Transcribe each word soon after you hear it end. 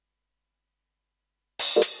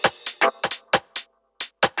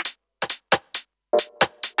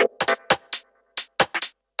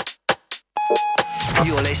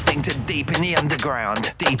You're listening to Deep in the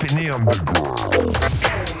Underground. Deep in the Underground.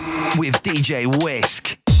 With DJ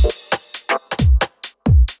Whisk.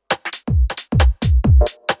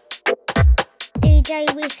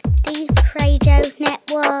 DJ Whisk Deep Radio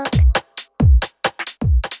Network.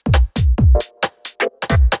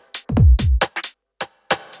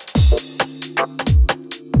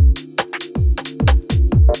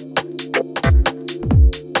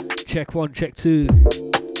 Check 1, check 2.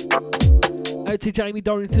 Out to Jamie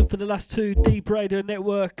Dorrington for the last 2, Deep Radio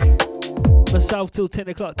Network. Myself till 10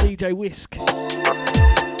 o'clock, DJ Whisk.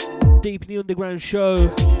 Deep in the Underground show.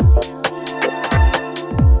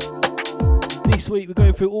 This week we're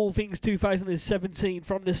going through all things 2017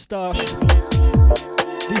 from the start.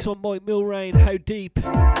 This one, Mike Milrain, How Deep?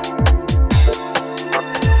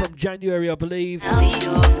 From January, I believe.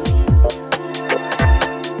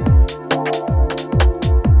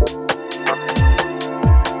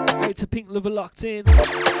 To Pink Lover Locked In.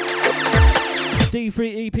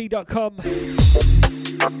 D3EP.com.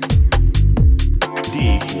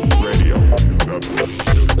 Deep Radio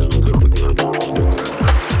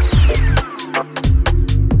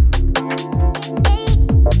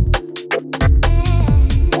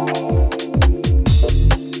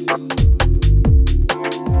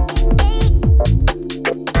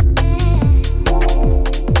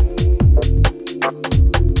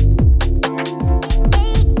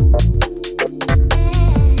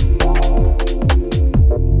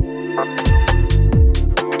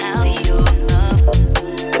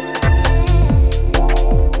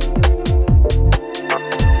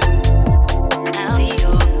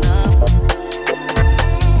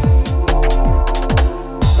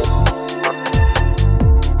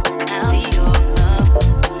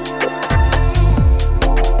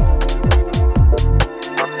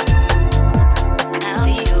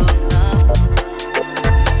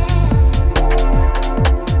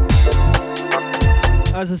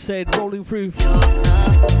As I said, rolling through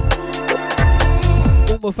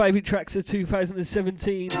all my favourite tracks of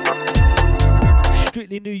 2017.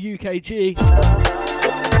 Strictly new UKG. Out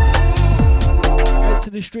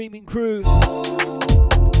to the streaming crew.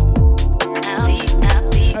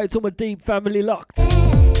 Out to my Deep family locked. Out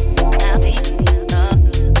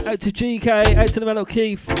to GK, out to the man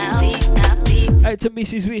O'Keefe. Out to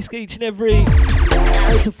Mrs. Whisk each and every.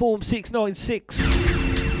 Out to Form 696.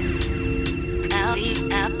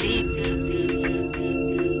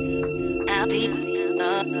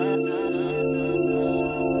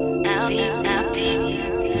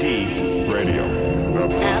 Deep Radio.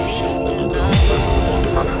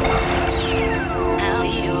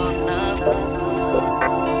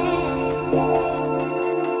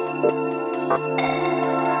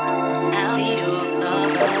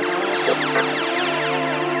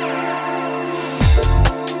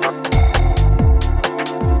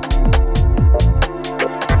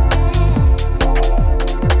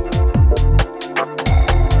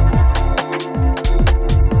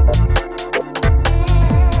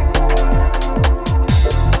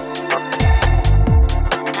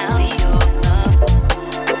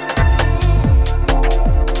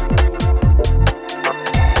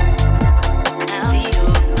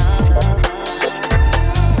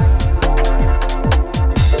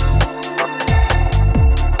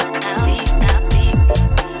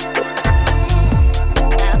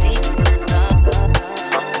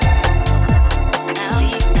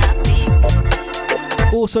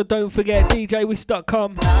 Also, don't forget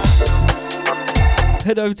djwhisk.com.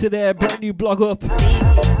 Head over to their brand new blog up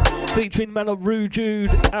featuring Man Up Rue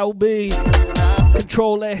Jude, LB,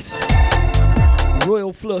 Control S,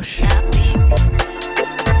 Royal Flush,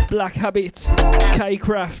 Black Habits, K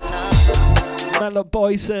Craft, Man Up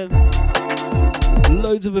Bison,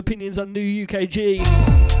 loads of opinions on new UKG.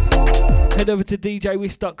 Head over to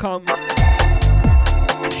djwhisk.com.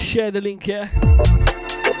 Share the link, yeah?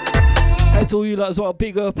 And to all you lot as well,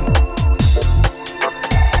 big up.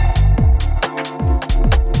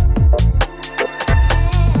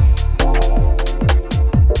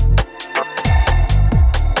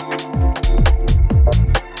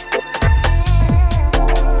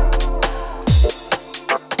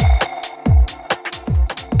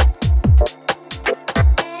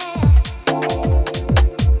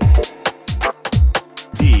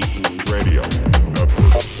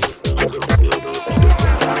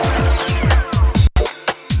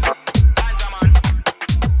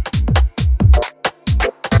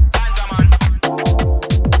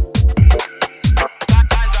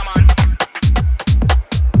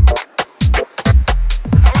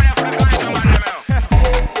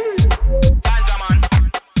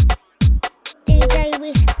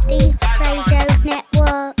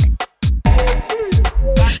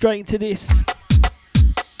 Waiting to this.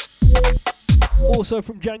 Also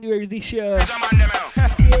from January this year.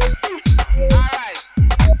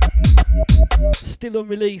 Still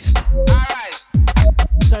unreleased.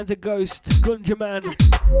 Sounds a Ghost, Gunja Man.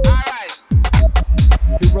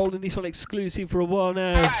 Been rolling this one exclusive for a while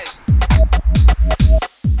now.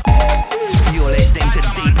 You're listening to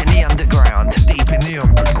Deep in the Underground. Deep in the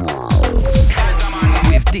Underground.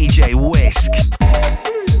 With DJ Whisk.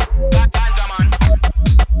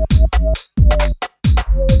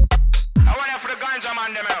 I want it for the ganja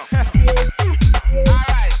man, them out.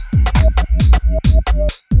 Alright.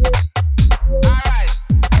 Alright. Alright.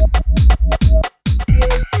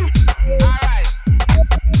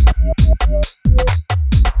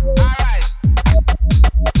 Alright.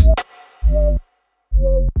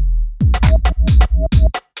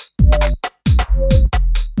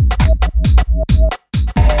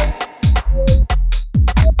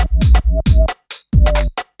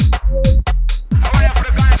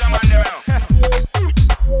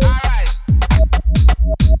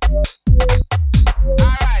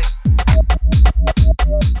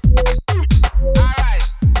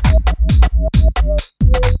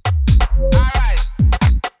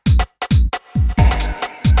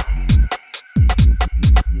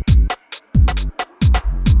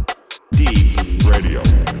 Radio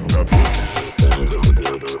Network.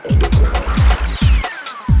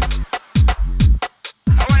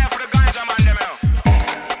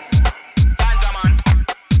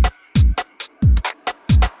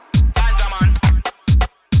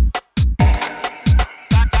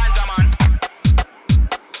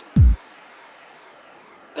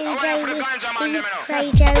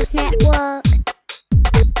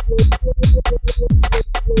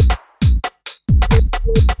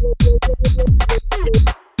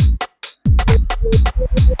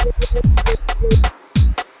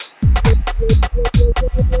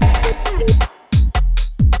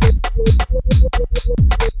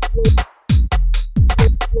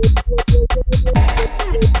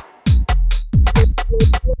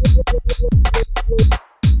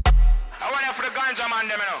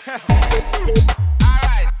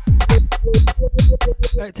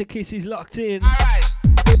 Out to Kisses locked in.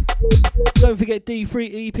 Don't forget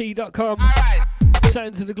D3EP.com.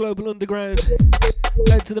 Sounds of the Global Underground.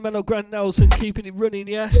 Out to the man of Grant Nelson, keeping it running,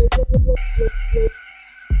 yeah?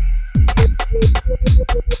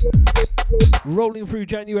 Rolling through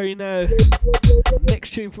January now.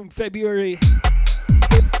 Next tune from February.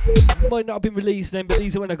 Might not have been released then, but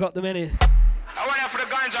these are when I got them in it. I want it for the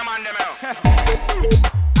ganja man, them out.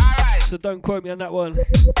 So don't quote me on that one.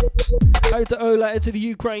 Out to Ola, out to the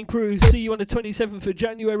Ukraine crew. See you on the 27th of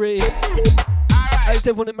January. Out to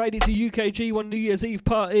everyone that made it to UKG one New Year's Eve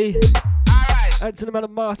party. Out to the man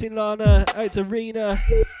of Martin Lana. Out to Rena.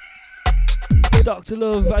 Dr.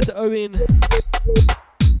 Love. Out to Owen.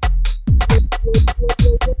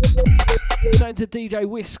 Sound to DJ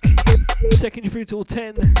Whisk. Taking you through till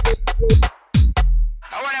 10.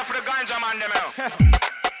 I want it for the ganja man, them out.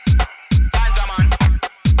 Ganja man.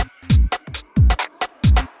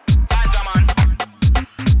 Ganja man.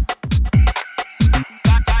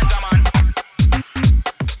 Ganja man.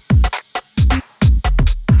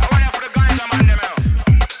 I want it for the ganja man, them out.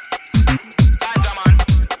 Ganja man.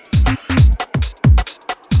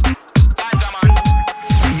 Ganja man.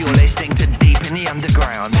 You're listening to Deep in the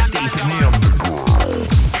Underground. Deep in the Underground.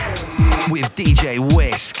 With DJ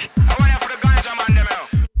Whisk. I want it for the ganja man, them out.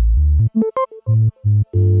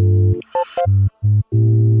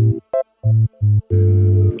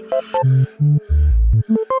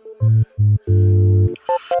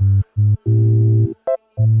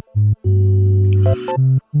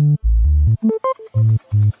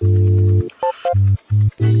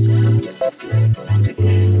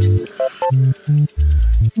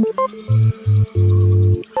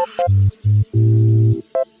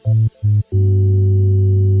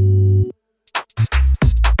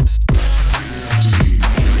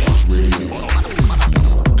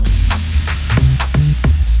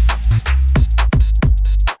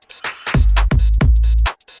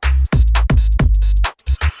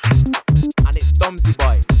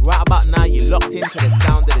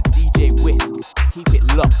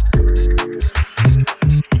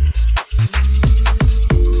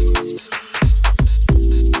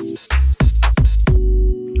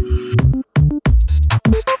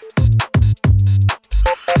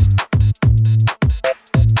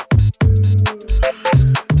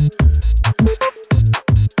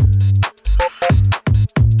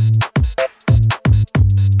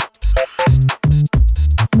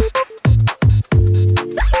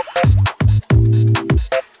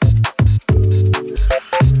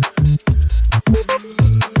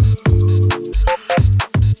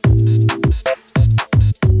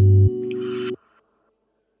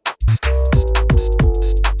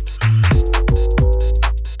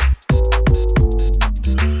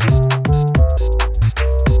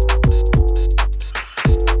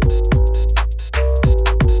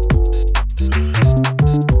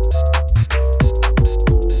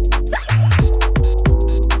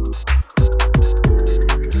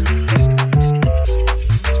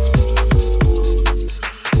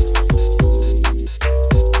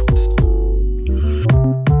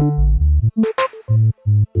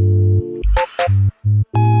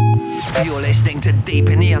 listening to Deep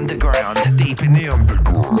in the Underground. Deep in the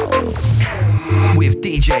Underground. With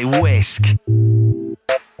DJ Whisk.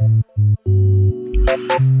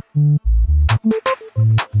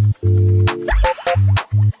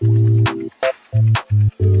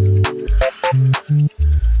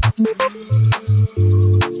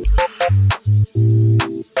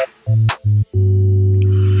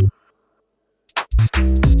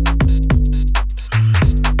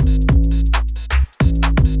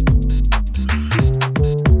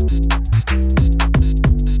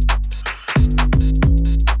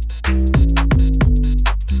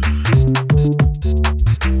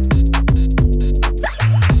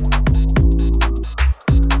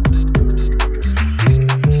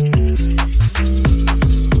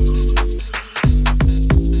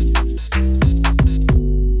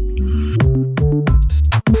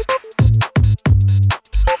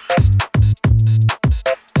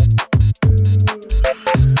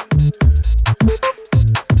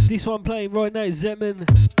 This one playing right now, Zeman.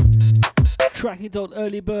 Track entitled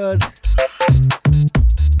Early Bird.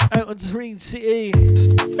 Out on Serene City.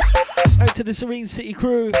 Out to the Serene City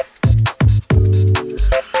crew.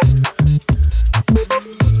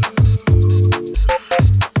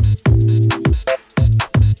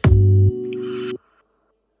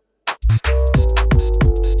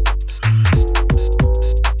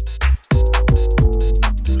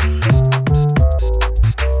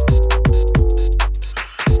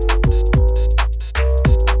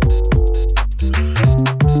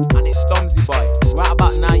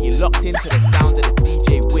 Into the sound of the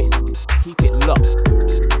DJ Whisk. Keep it locked.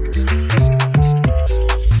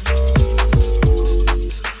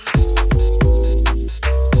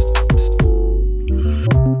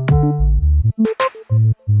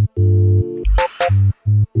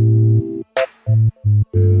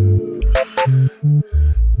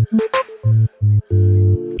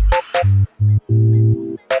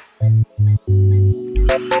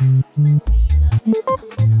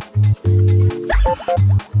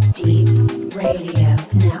 Deep Radio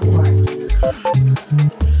Network.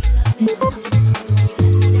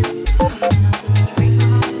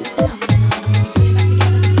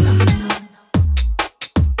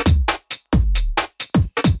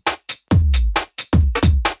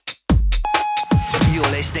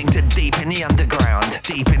 You're listening to Deep in the Underground.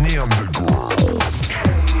 Deep in the Underground.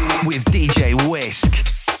 With DJ Whisk.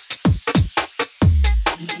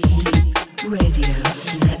 Deep Radio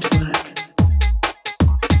Network.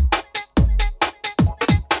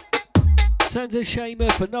 Sounds of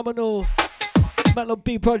Shamer, phenomenal. Matlock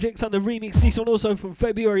B Projects on the remix. This one also from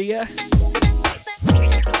February, yeah.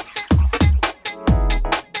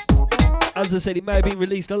 As I said, it may have been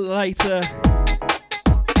released a lot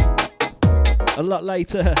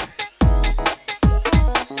later.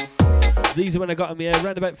 These are when I got them, yeah,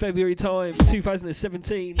 around about February time,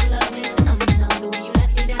 2017.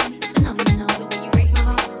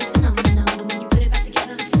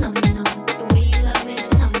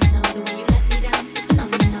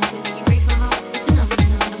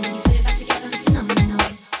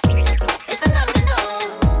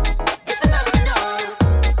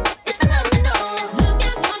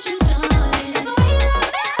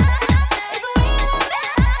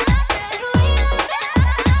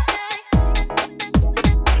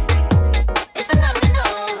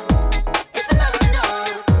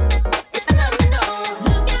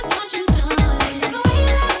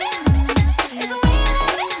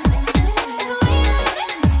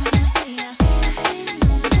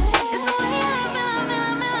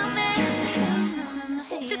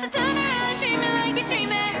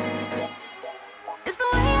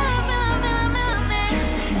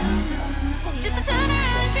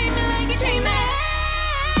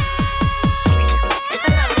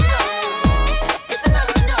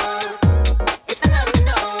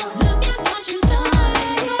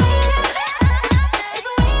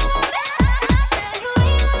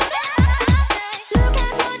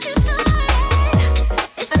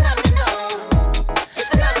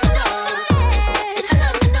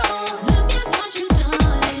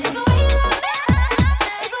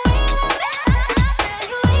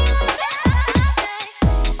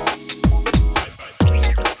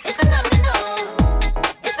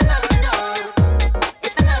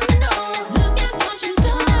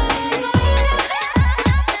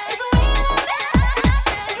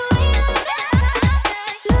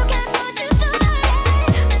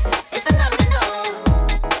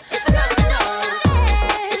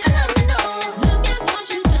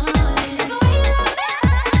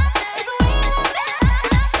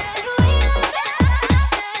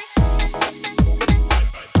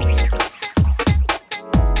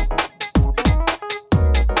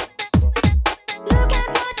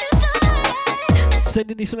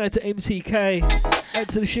 Sending this one out to MCK, out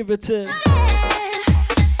to the Shiverton.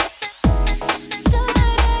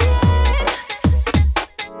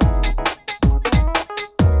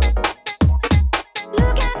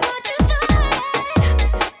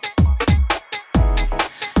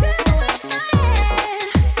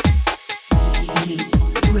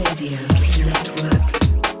 Radio Network.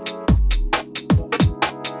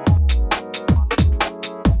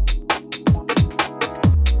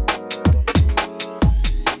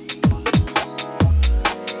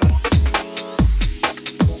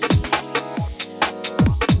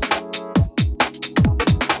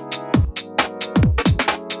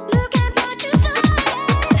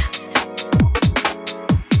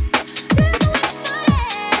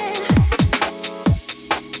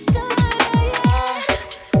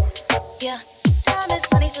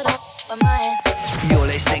 You're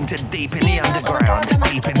listening to Deep in the Underground,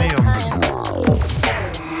 Deep in the Underground,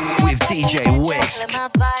 with DJ Whisk.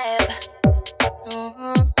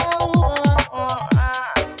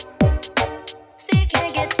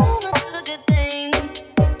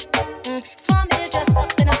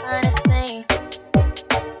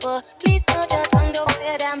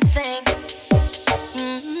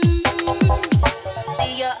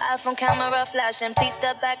 Camera flashing, please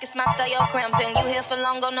step back, it's my style, you're cramping. You here for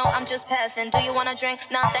long, go no, I'm just passing. Do you wanna drink?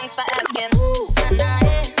 Nah, thanks for asking. Ooh, nah,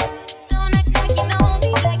 yeah. Don't act like you know me,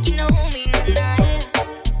 like you know me, nah, yeah.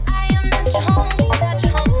 I am not your homie, not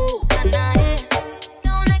your homie, nah, yeah.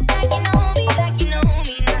 Don't act like you know me, like you know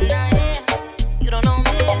me, nah, yeah. You don't know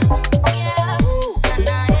me, yeah. Ooh,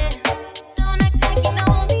 nah, yeah. Don't act like you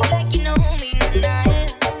know me, like you know me, nah, yeah.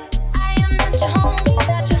 I am not your homie,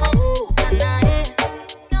 not your homie, nah, yeah.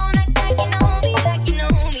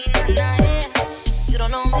 You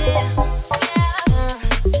don't know me, yeah.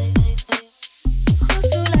 Cruise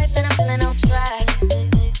through life and I'm feeling on track.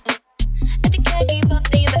 If you can't keep up,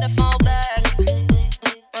 then you better fall back.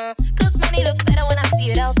 Cause money look better when I see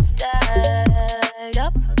it all stacked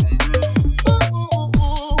up. Ooh, ooh,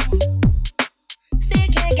 ooh. See, you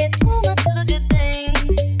can't get too much of a good thing.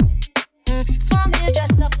 Swam here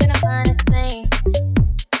dressed up in the finest things.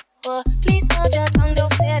 Well, please hold your tongue,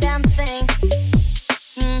 don't say a damn thing.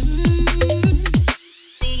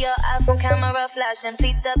 Your iPhone camera flashing,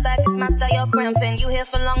 please step back, it's my style, you're cramping. You here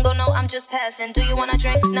for long, go no, I'm just passing. Do you wanna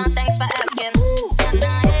drink? Nah, thanks for asking. Ooh,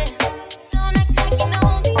 nah, yeah. Don't act like you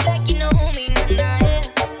know me, like you know me, nah, yeah.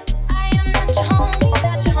 I am not your homie,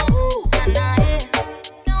 not your homie, nah, yeah.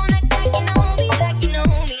 Don't act like you know me, like you know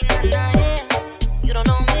me, nah, yeah. You don't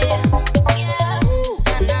know me, yeah. Ooh,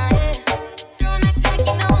 nah, yeah. Don't act like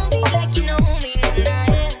you know me, like you know me, nah,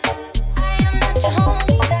 yeah. I am not your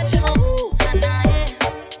homie, not your homie, nah,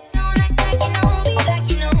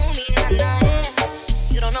 yeah.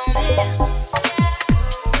 You don't know me, yeah.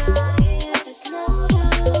 Just know you.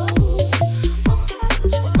 What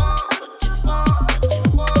you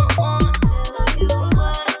want, tell you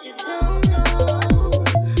what you don't know.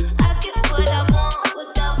 I get what I want,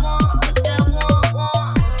 what I want.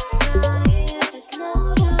 Just know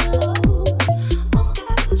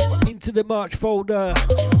you. Into the March folder.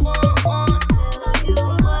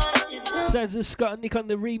 Says the Scott and Nick on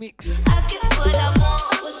the remix. I get what I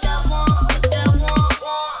want, what I want.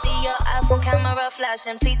 See your iPhone camera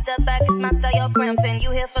flashing, please step back, it's my style, you're cramping.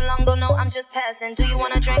 You here for long, go no, I'm just passing. Do you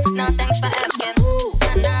wanna drink? Nah, thanks for asking. Ooh,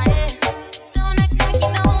 nah, yeah. Don't act like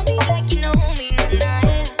you know me, like you know me, nah,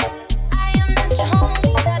 yeah. I am not your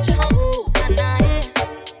homie, not your homie, nah, yeah.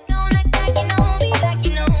 Don't act like you know me, like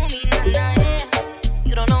you know me, nah, yeah.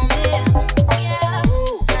 You don't know me, yeah.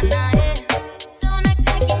 Ooh, nah, yeah. Don't act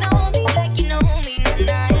like you know me, like you know me,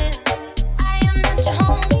 nah, yeah. I am not your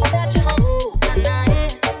homie, not your homie, nah, yeah.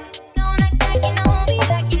 Don't act like you know me,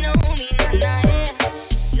 like you know me, nah, yeah.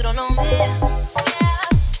 You don't know me, yeah.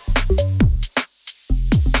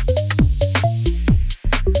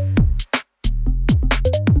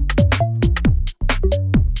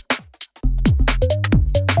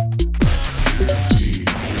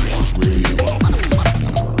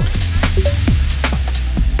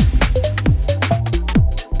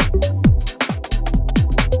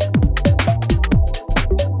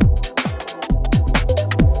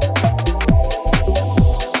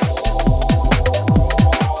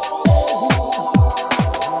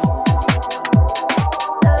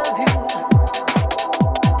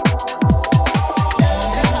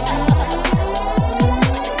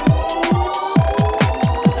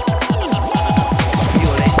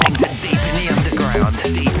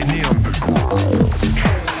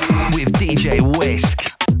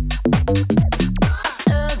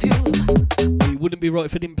 Be right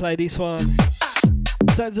if I didn't play this one.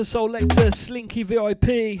 Sounds a Selector, Slinky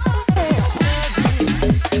VIP.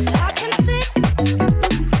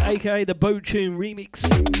 aka the Boat Tune remix.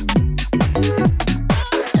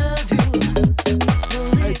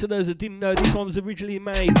 Hey, to those that didn't know, this one was originally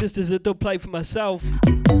made just as a dub play for myself.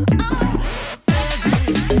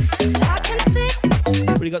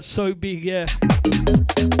 But it got so big, yeah.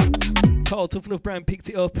 Carl Tough Enough Brown picked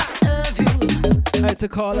it up. Out to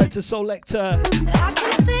Carl, out to Soul Lecter.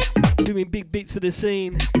 Doing big beats for the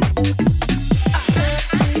scene.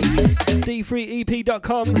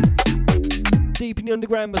 D3EP.com. Deep in the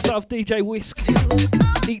Underground, myself, DJ Whisk.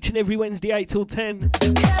 Each and every Wednesday, 8 till 10.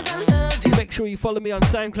 Make sure you follow me on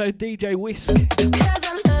SoundCloud, DJ Whisk. Because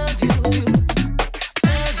I love you.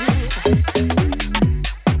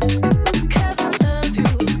 Because I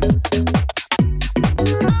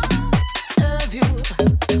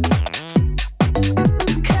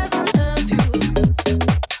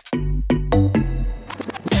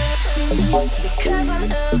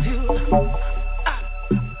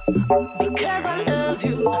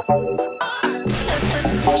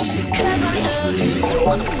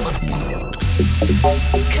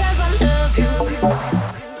love you.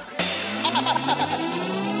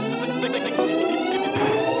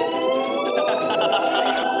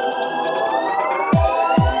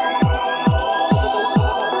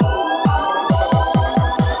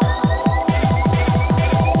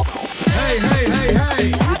 Hey, hey, hey, hey.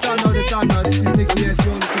 You don't know the done now. This is Nicky S.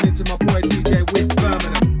 You're listening to my boy DJ Whisk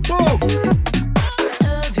Birmingham. Boom!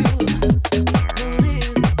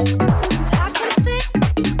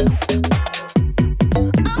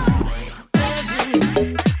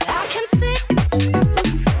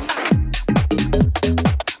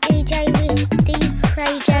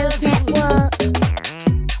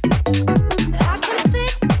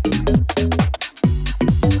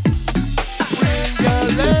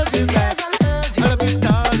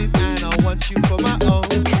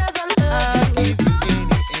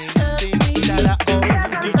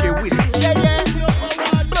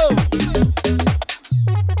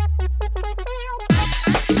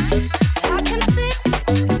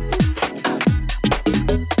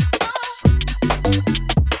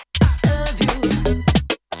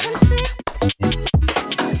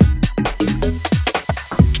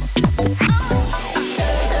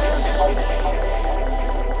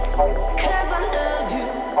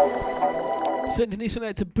 Sending this one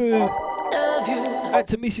out to Boo, out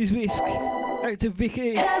to Mrs. Whisk, out to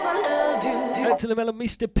Vicky, out to the melon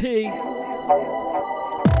Mr. P.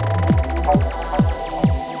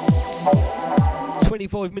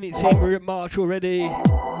 "25 minutes in, we're at March already.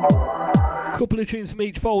 Couple of tunes from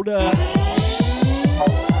each folder.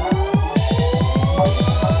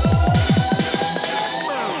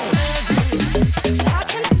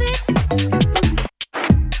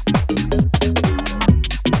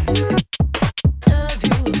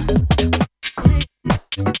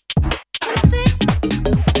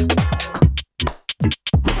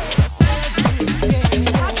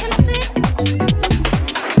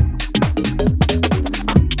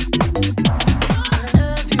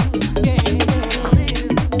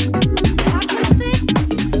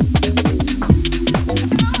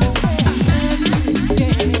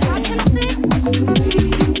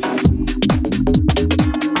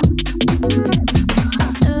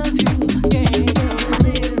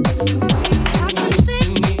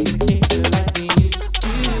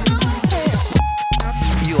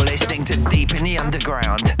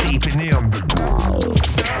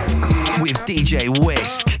 DJ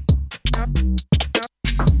Whisk.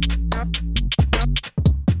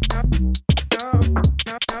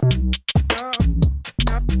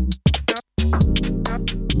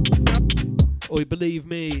 Oi, believe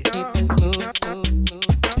me,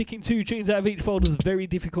 picking two tunes out of each folder is very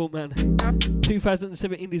difficult, man.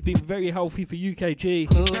 2017 has been very healthy for UKG.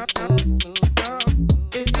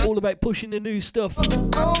 All about pushing the new stuff.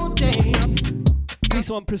 This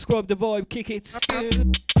one, Prescribe the Vibe, Kick It.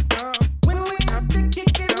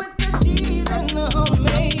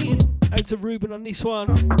 Out to Ruben on this one.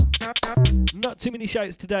 Not too many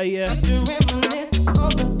shouts today, yeah.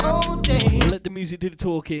 Let the music do the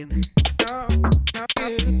talking.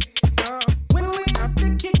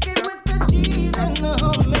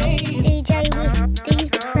 DJ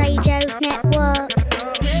with the Radio Network.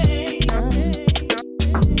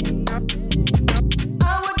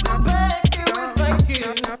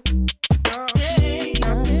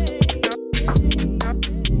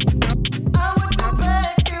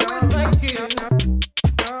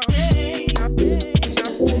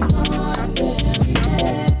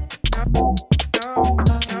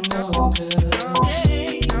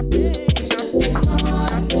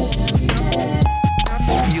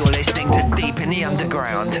 You're listening to Deep in the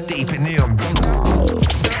Underground. Deep in the Underground.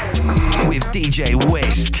 DJ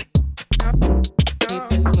Whisk.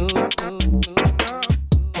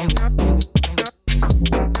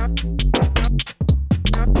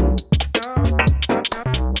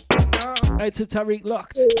 Out to Tariq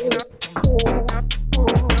Locked.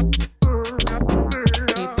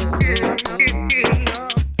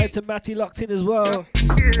 Out to Matty Locked in as well.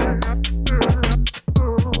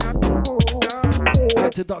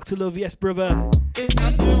 Out to Dr. Love, yes brother.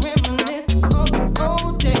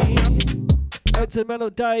 Out to Mellow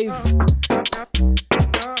Dave.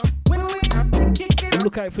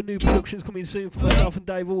 Look out for new productions coming soon for myself and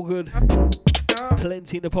Dave Allgood.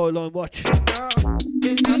 Plenty in the pole line, watch.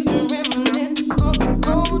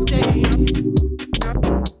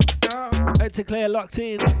 Out to Claire Locked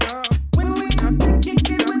in.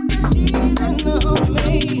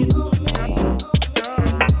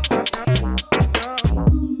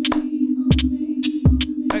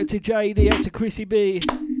 Out to JD, out to Chrissy B.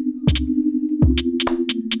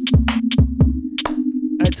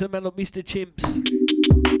 Out to the man of Mr. Chimps.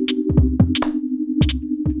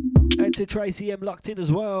 Out to Tracy M Locked in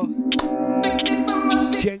as well.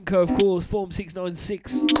 Jenko, of course, Form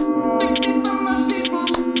 696.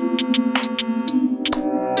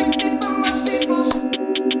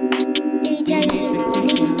 DJ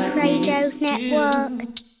D3EP Radio Network.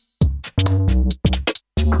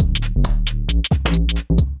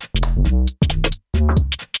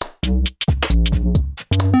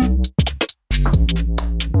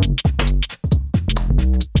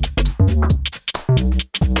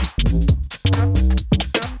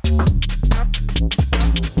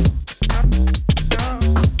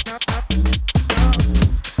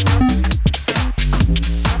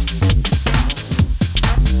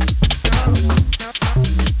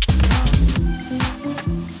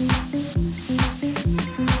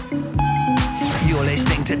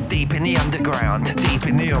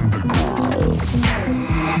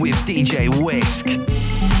 With DJ Whisk.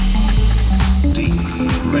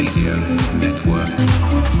 D3EP Network.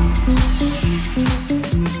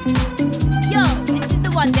 Yo, this is the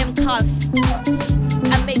one them call Studs.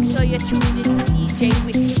 And make sure you're tuned into DJ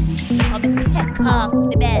Whisk. I'm a tech off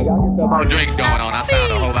the bed. More drinks going on, I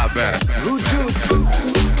sound a whole lot better.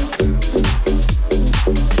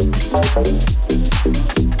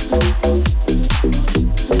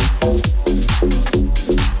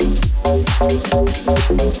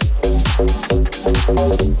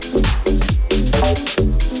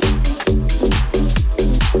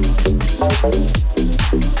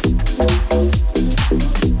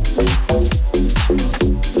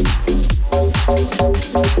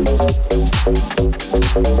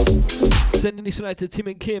 Sending this one out to Tim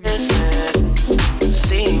and Kim.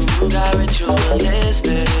 Seeing you got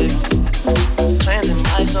ritualistic, cleansing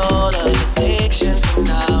my soul of addiction for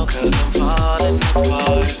now, 'cause I'm falling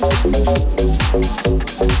apart.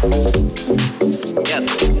 Yep,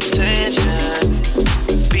 tension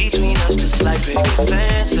between us just like big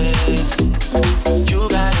fences. You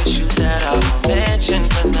got issues that I won't mention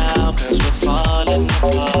for now, 'cause we're falling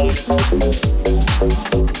apart.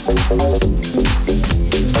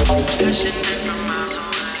 Passion different miles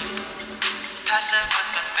away. Passive with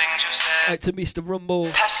the things you say. Out to Mr. Rumble.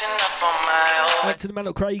 Passing up on my own. Out to the man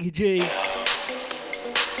of Craigie G.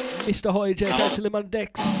 Mr. Hijack, out to the man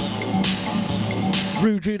Dex.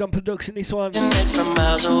 Rude Jude on production, this one. From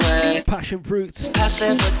miles away. Passion Fruits.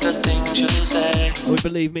 Passive with the things you say. Oh,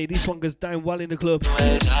 believe me, this one goes down well in the club.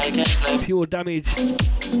 Pure damage.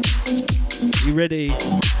 You ready?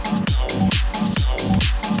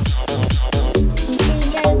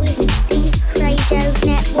 DJ with D3EP Radio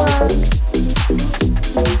Network.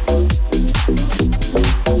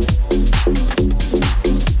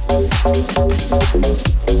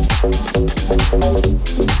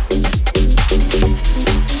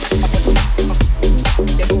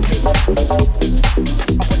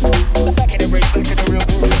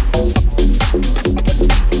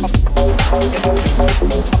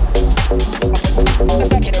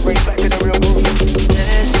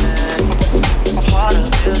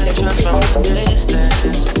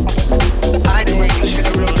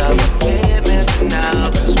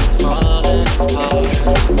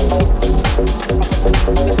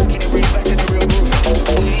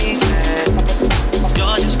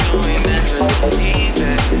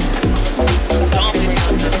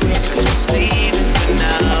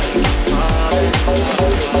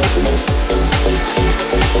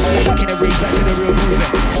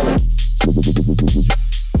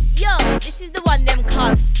 Yo, this is the one them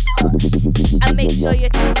call Studs. And make sure you're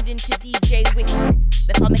tuned into DJ Whisk.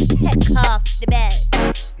 Become a tech off the bed.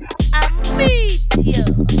 I meet you.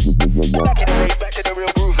 Back in the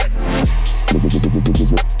real groove.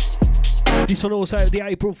 This one also the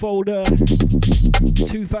April folder,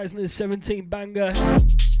 2017 banger.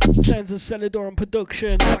 Sounds of Celador on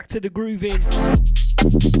production. Back to the grooving.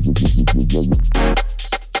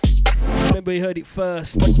 Remember you heard it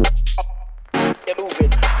first.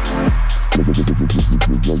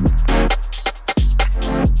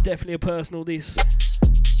 Definitely a personal this.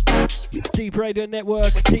 Deep Radio Network,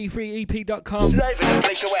 D3EP.com. Live in the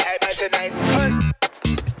place where I met tonight.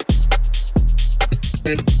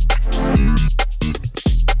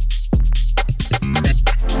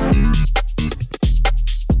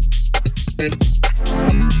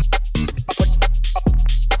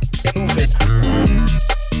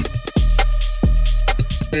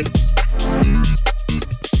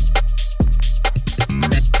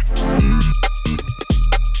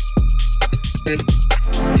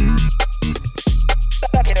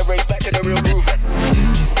 Back in the race, back to the real groove.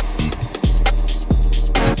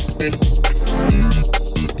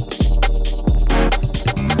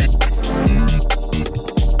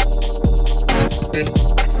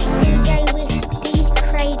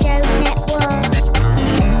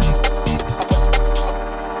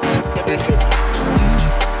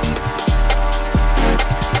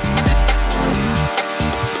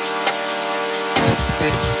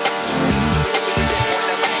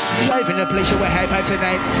 Live in the place where hype at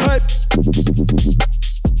tonight.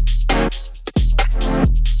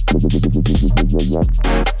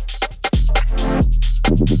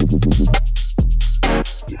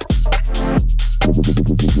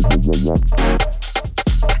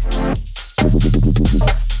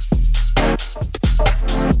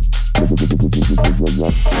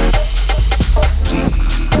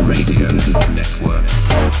 Radio Network.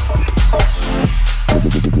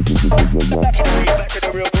 Back to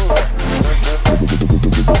the real groove.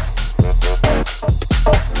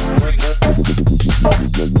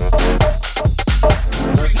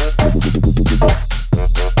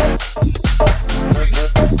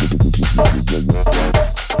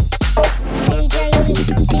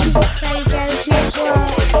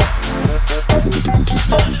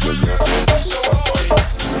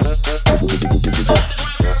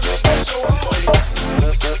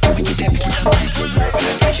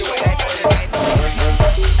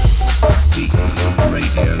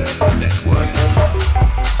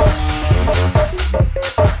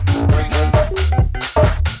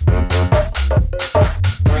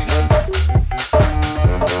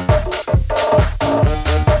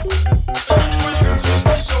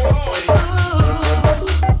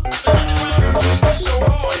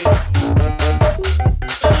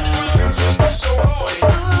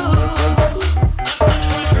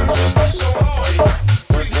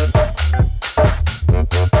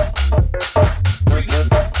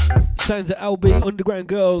 Sounds of LB Underground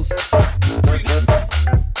Girls.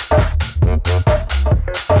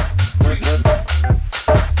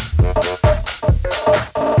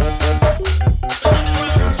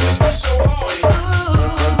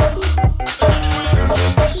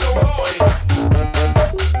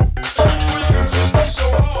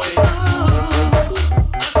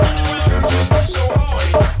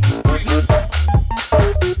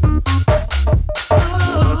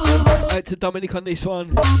 Out to Dominic on this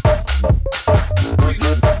one.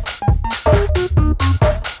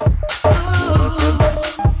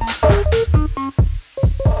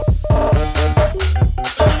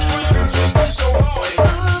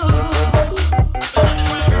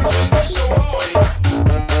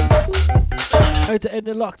 Out to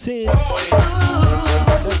Edna Locked In.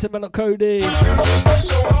 Out to Mellow Cody. Out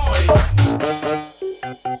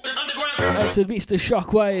to Mr.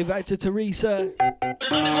 Shockwave. Out to Teresa.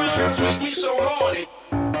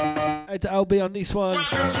 Out to LB on this one.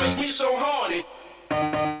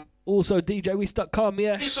 Also DJWhisk.com,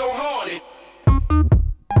 yeah. They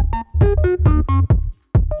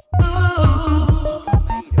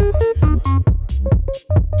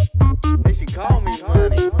should call me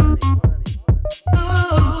money.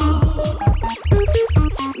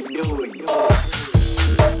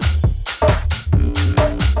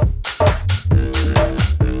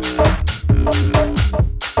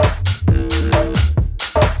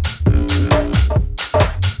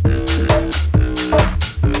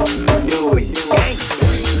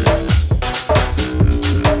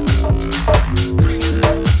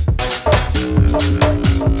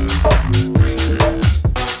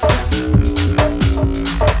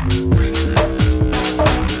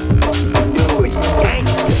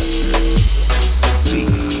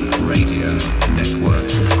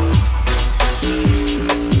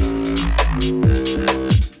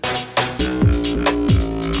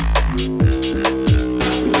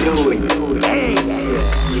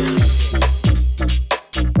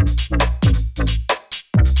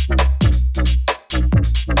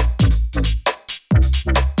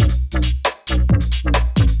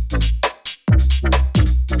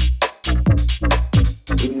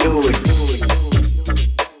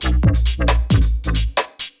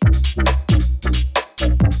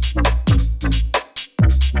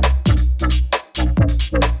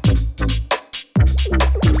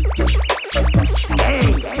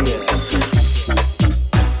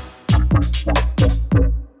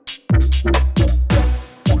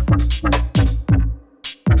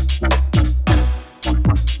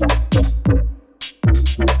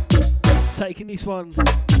 Taking this one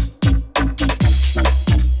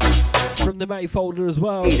from the May folder as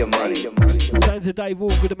well. Sounds of Dave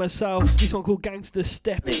Allgood and myself. This one called Gangster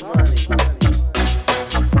Stepping.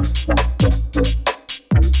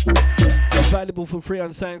 Available for free on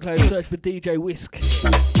SoundCloud. Search for DJ Whisk.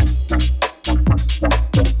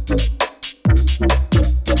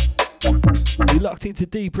 You locked into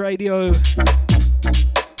Deep Radio.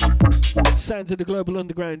 Sounds of the Global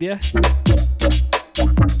Underground, yeah?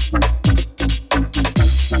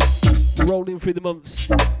 Rolling through the months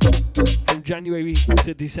from January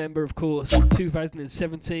to December, of course,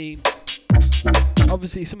 2017.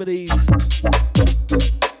 Obviously, some of these,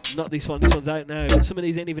 not this one's out now, but some of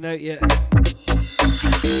these ain't even out yet. But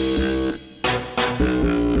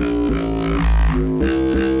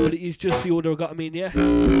it is just the order I got them in, yeah?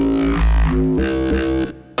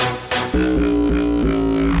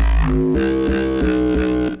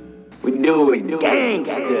 We do it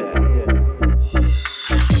gangster.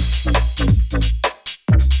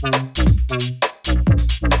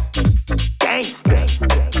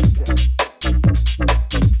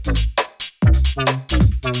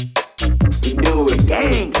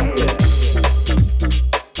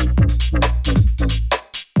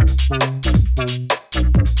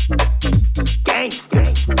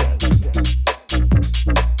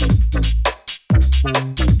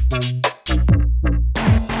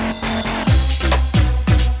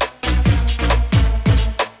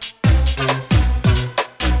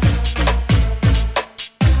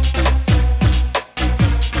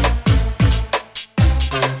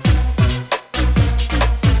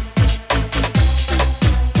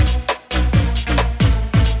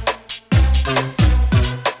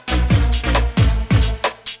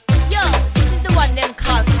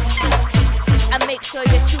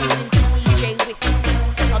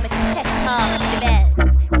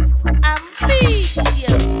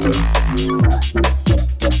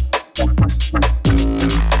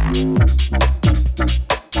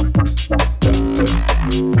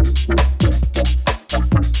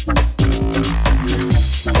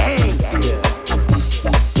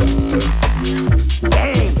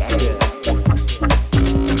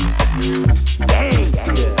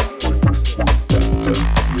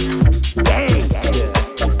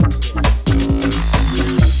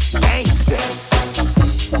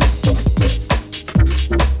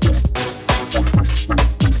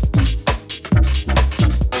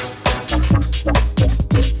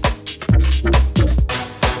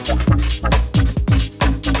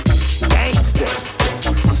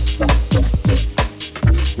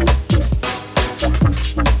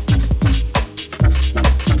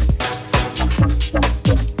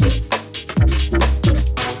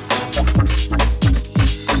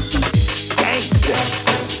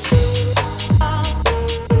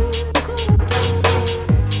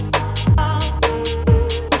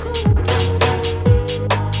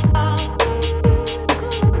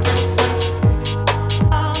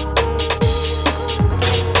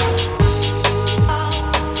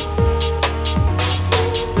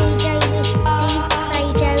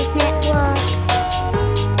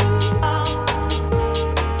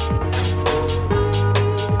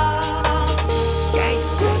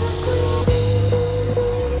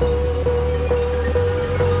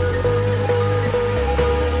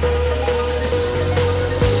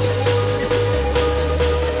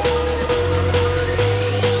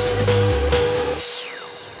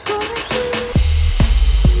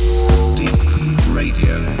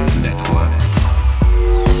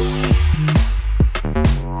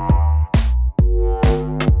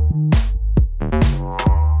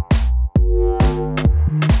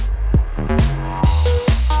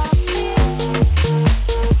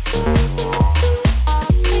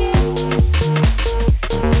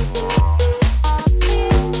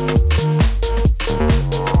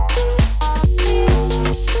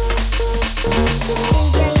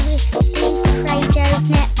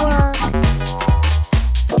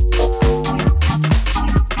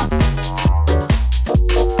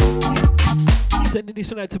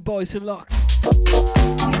 Out to Boys and Locked.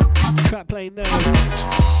 Track playing now.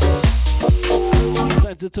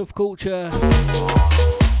 Sounds of Tough Culture.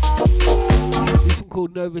 This one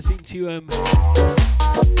called Novus Intuum.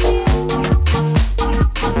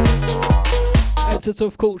 Out to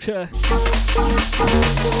Tough Culture.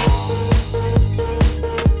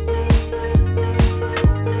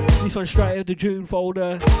 This one straight out of the June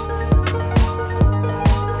folder.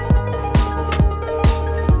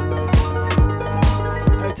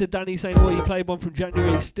 To Danny saying, "Oh, you played one from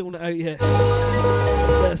January, still not out yet."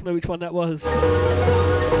 Let us know which one that was.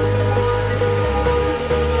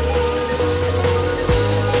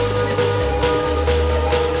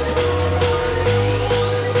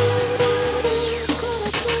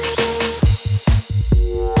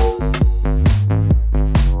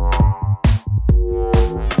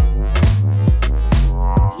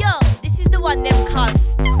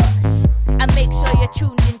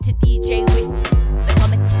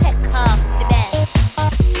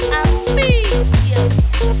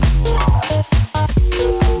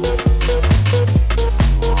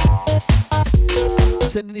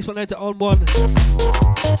 out to On One.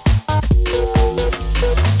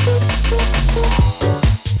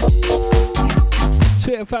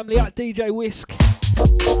 Twitter family at DJ Whisk.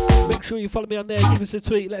 Make sure you follow me on there, give us a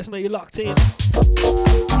tweet, let us know you're locked in.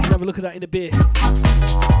 We'll have a look at that in a bit.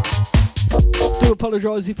 Do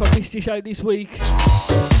apologise if I missed your show this week.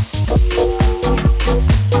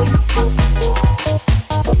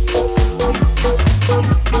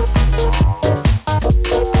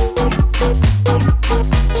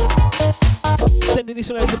 Sending this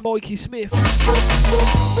one out to Mikey Smith.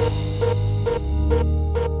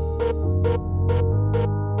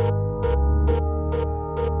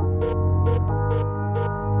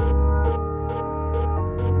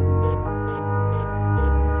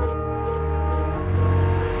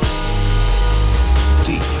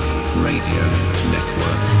 Radio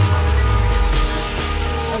Network.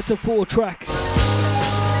 That's a 4-track.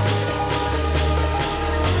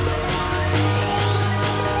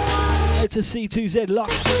 It's a C2Z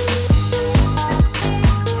lock.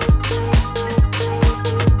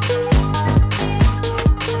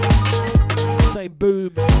 Say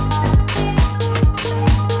boom.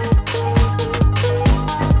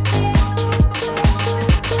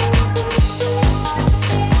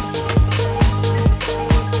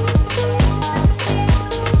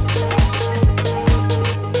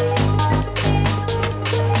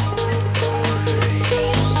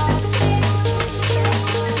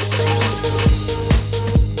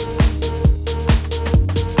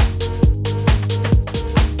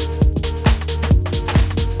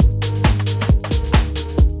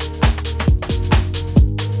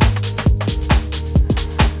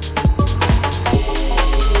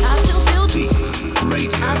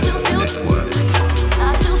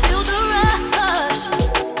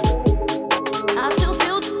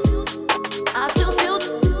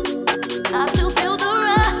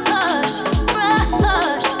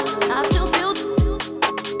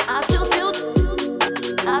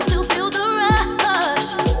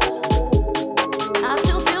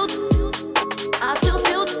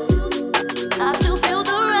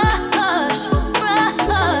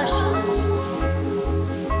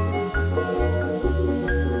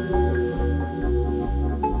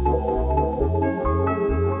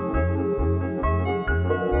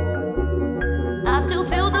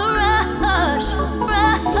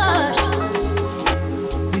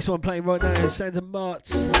 Playing right now, sounds of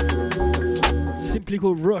Marts, simply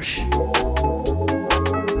called Rush.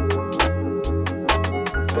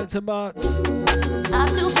 Sounds of Marts. I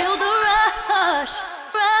still feel the rush,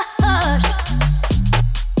 rush.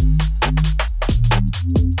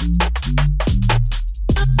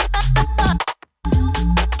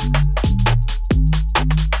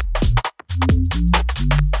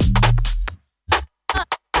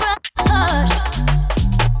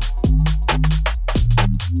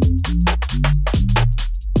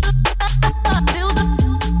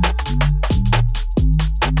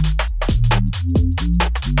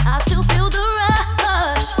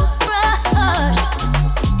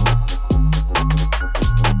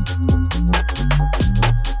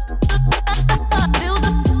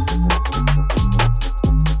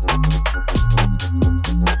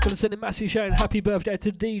 Sending massive shout and happy birthday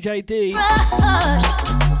to DJ D.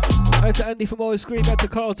 Out to Andy from Ice Cream, out to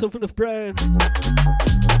Carlton from the Brown.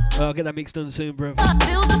 Oh, I'll get that mixed done soon, bro.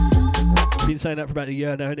 Been saying that for about a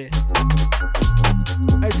year now, innit?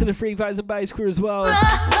 Out to the 3000 bass crew as well.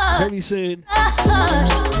 Very soon. I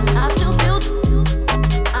still feel the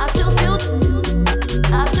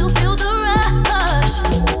rush.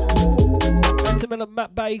 Out to Melon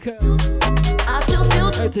Matt Baker. I still feel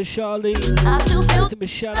out to Charlene, out to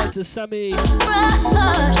Michelle, out to Sammy. I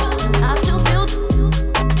still feel the rush.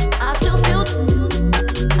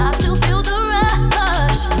 I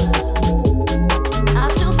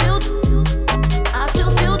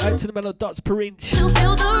still feel out to the Mellow Dots per inch. Still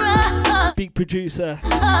feel the rush. Big producer.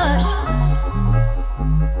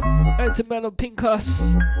 Out to Mellow Pinkos.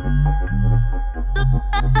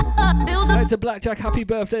 Out to Blackjack, happy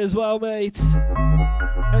birthday as well, mate.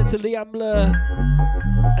 Out to Liam Blur,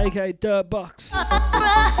 aka Dirtbox.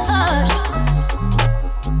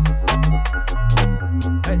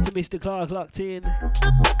 Out to Mr. Clark, locked in.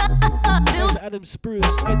 Out to Adam Spruce,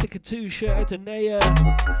 out to Katusha, out to Naya.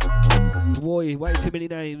 Boy, way too many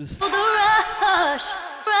names. For the rush,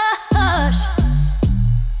 rush.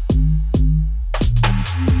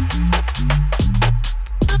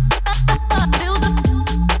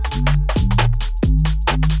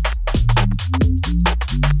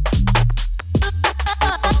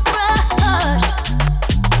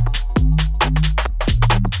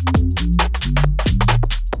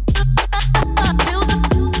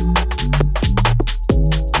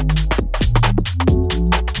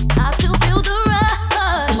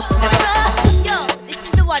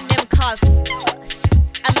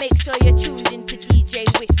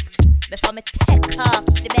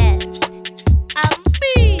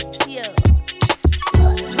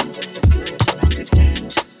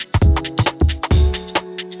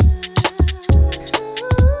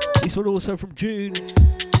 one also from June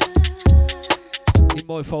in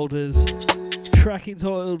my folders. Track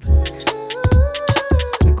entitled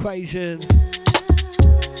Equation.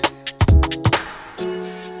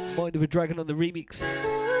 Mind of a Dragon on the remix.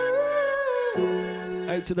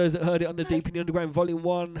 Out to those that heard it on the Deep in the Underground Volume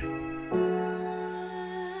 1.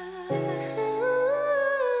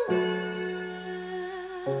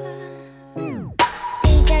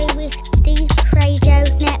 DJ Whisk, Deep Radio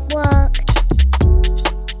Network.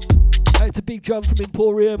 Out to Big John from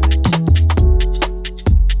Emporium.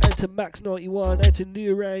 Out to Max 91. Out to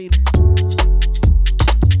New Rain.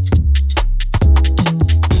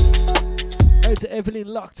 Out to Evelyn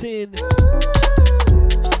Locked In.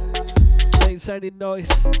 Sounding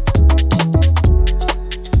nice.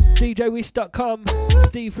 DJWhisk.com,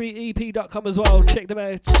 D3EP.com as well. Check them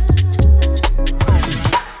out.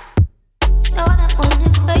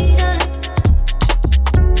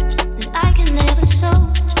 I can never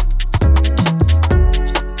solve.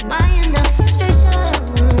 My inner frustration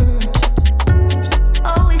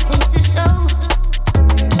always seems to show.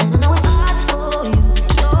 And I know it's hard for you.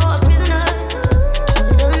 You're a prisoner, but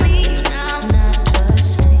it doesn't mean I'm not the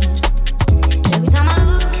same. Every time I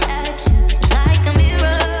look at you, it's like a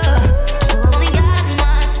mirror. So I've only got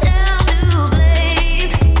myself to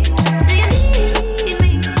blame. Do you need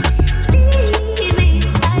me? Need me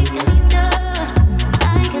like I need you,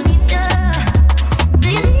 like I need you. Do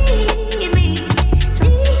you need me?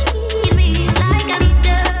 Need me like I need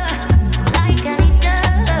you, like I need you.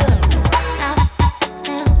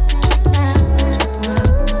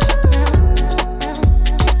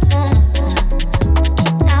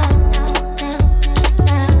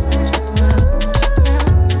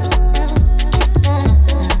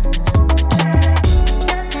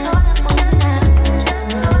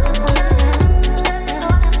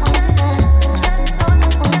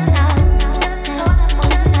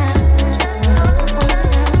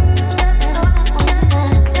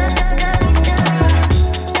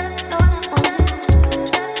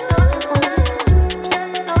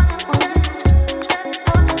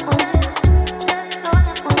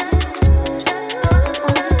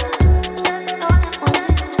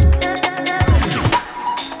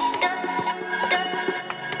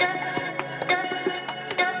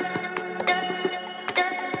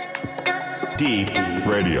 Deep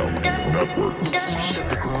Radio Network. The sound of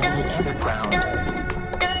the global underground.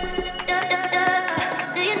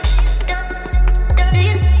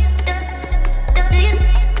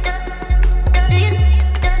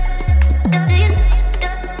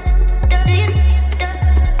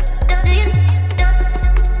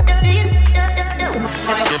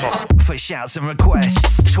 For shouts and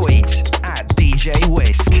requests, tweet at DJ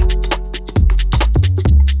Whisk.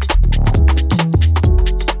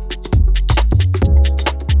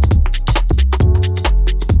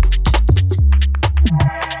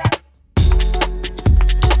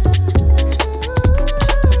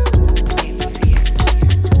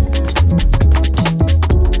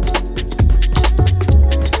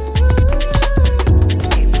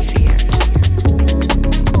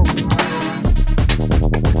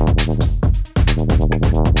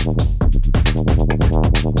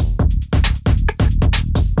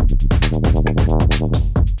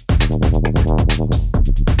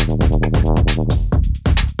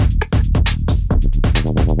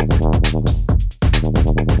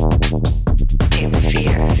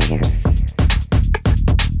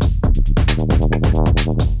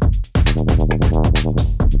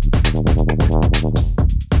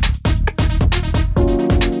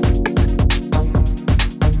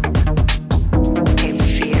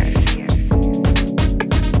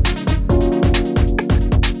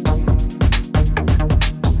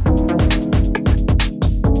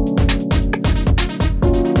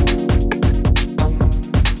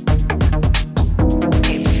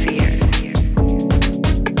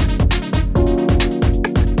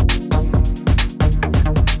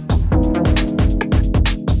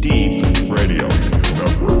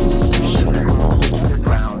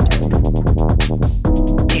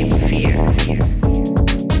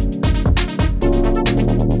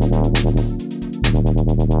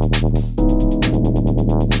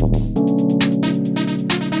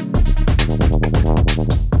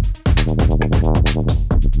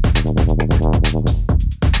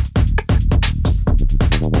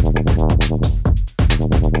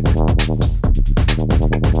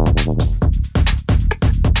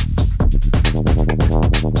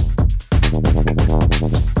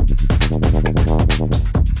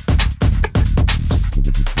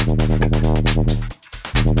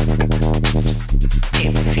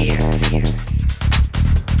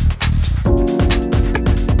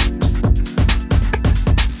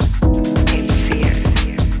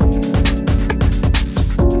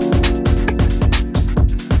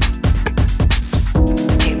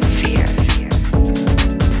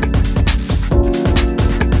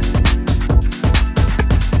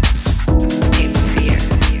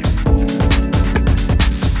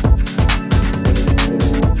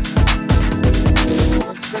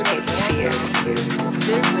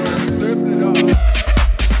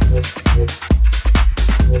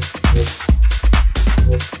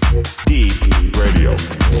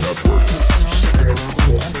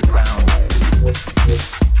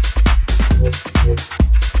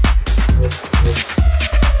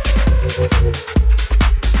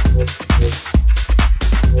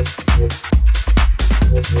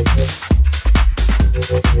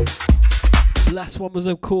 Last one was,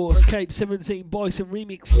 of course, Cape 17 Bison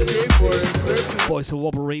remix. Bison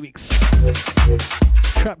Wobble remix.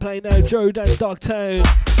 Track playing now, Joe down Dogtown.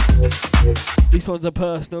 This one's a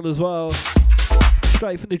personal as well.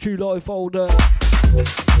 Straight from the True Life folder.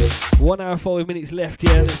 1 hour 5 minutes left,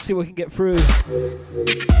 yeah. Let's see what we can get through.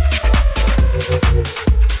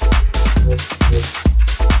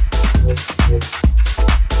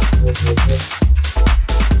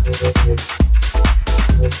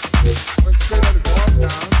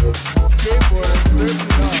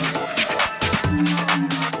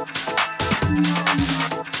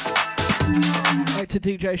 Back to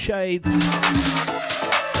DJ Shades.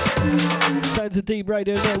 Sounds of Deep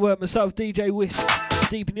Radio Network. Myself, DJ Whisk.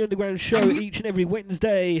 Deep in the Underground show each and every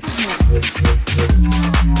Wednesday.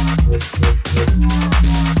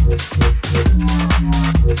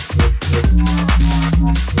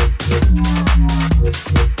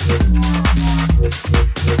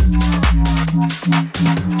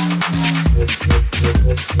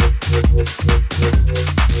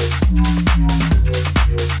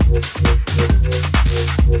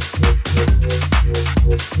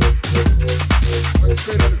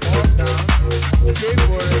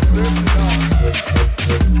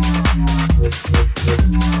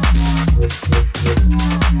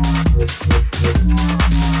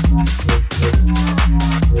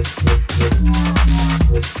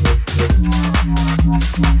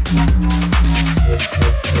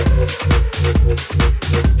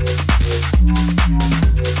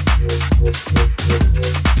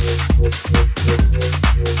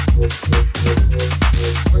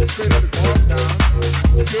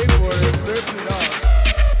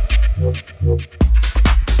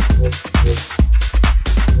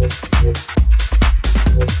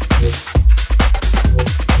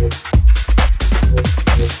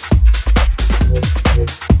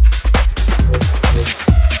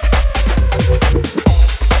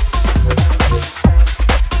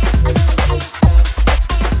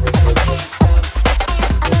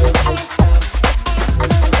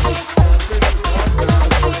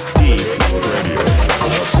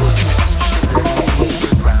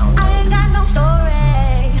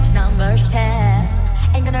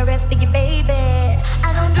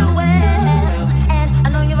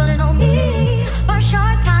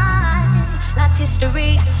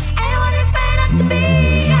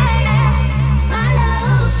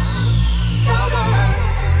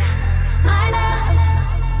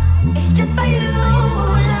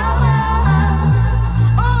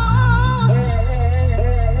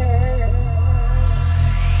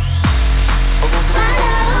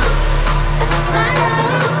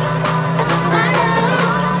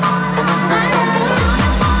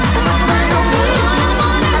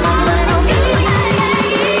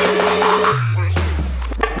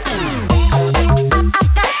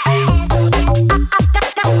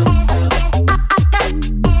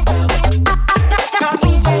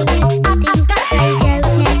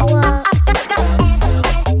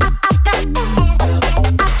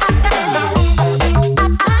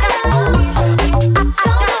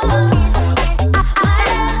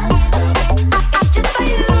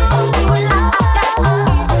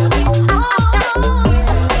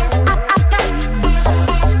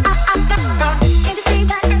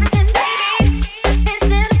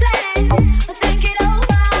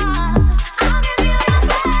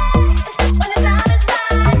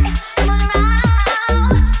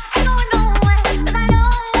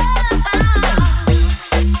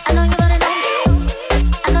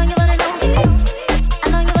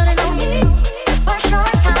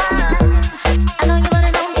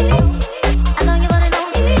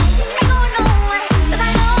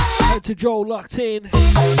 Joel locked in.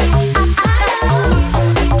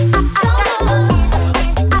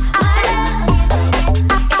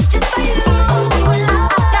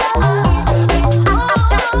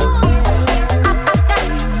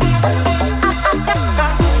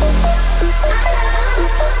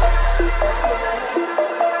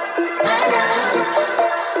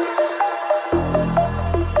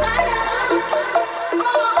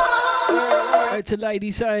 Out to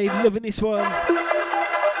Lady Sade, loving this one.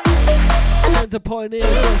 A Pioneer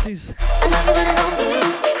versus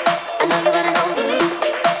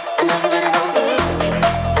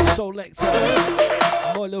Soul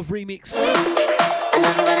Lecter, My Love remix.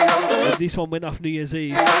 And this one went off New Year's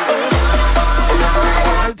Eve.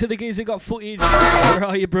 Out to the gears that got footage. Where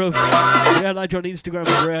are you, bruv? Yeah, like on Instagram.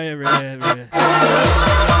 Where.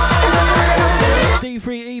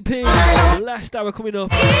 D3EP. Last hour coming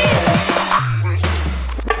up.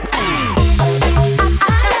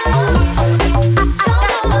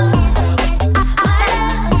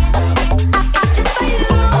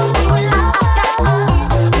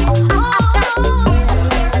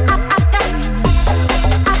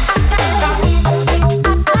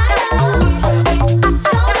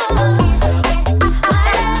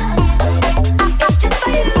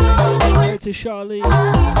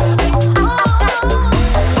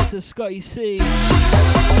 Scotty C.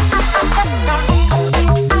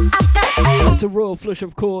 To Royal Flush,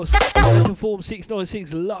 of course. And to Form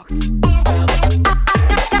 696 Locked.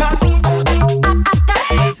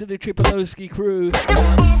 Thanks to the Tripolowski crew.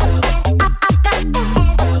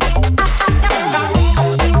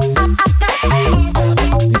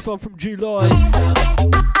 This one from July.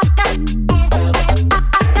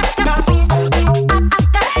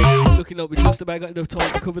 Looking like we just about got enough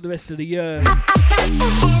time to cover the rest of the year.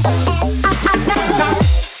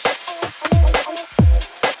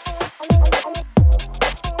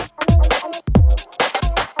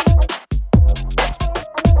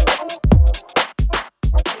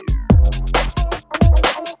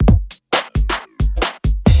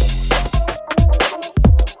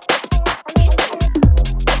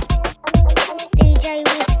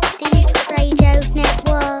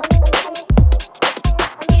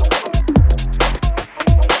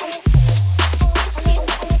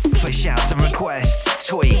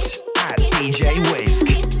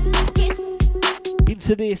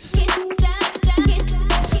 This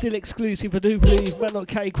still exclusive, I do believe, man, not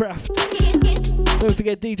K-Craft. Don't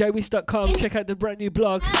forget DJWhisk.com, check out the brand new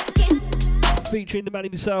blog featuring the man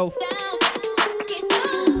himself.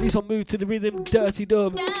 This one moved to the rhythm, Dirty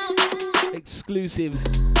Dub, exclusive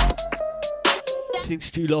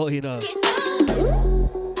since July, you know.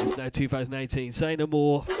 It's now 2018, say no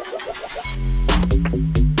more.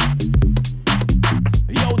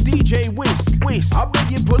 Yo, DJ Whisk, I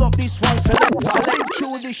beg you pull up this one, select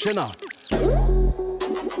traditional.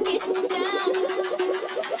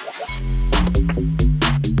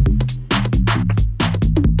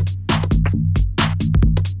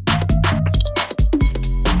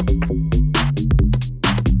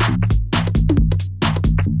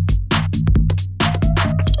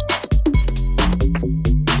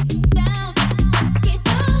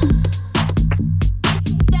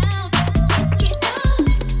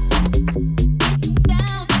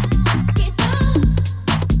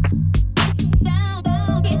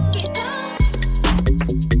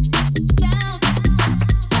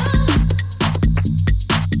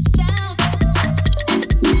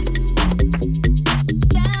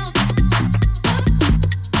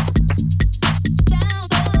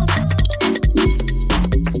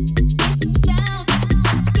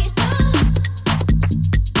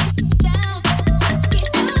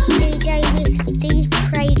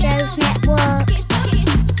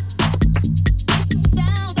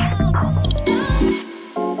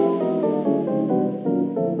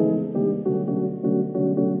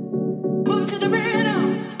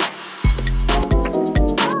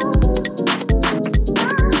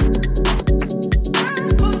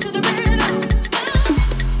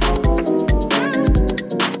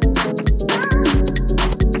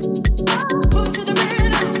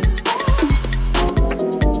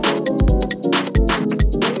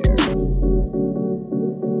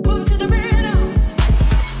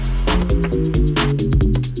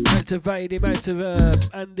 Him out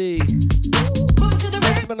of Andy.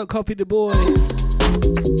 Next man, not copy the boy.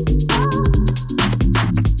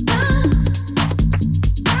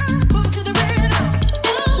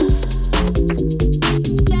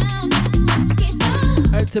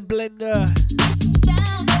 Out to Blender.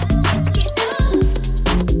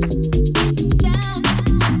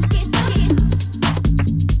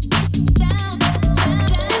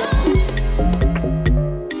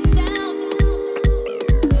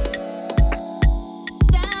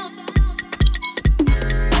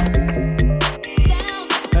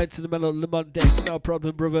 To the man on Lamont Dex, no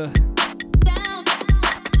problem, brother.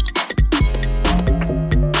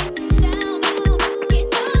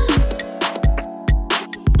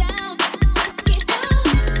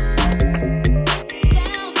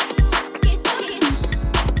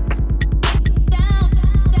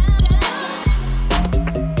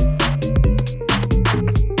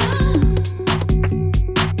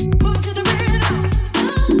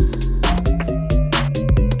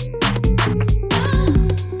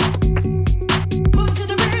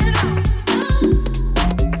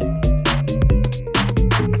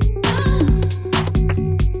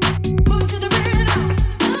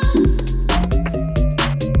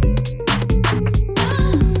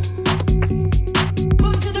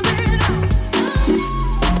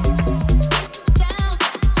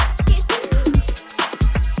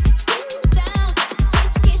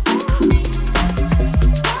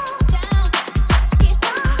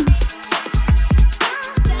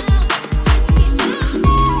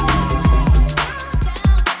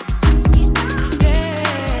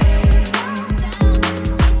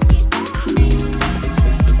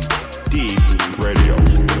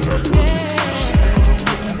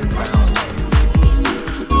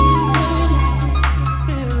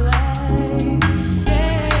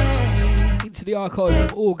 the archive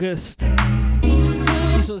from August.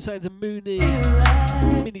 This one sounds a moony.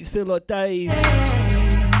 Minutes feel like days.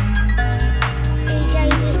 DJ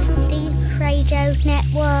Whisk, D3EP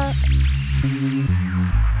Network.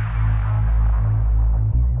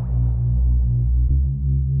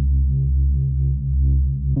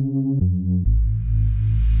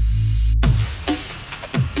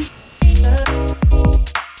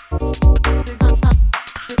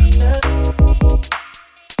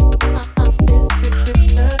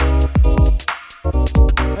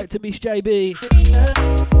 To Miss JB,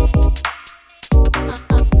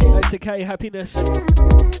 out to K Happiness, out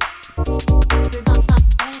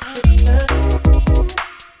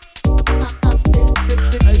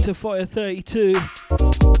to Fire 32,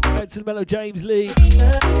 out to the Mellow James Lee,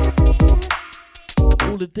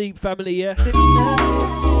 all the Deep family, yeah.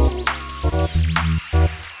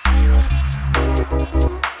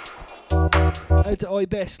 Out to I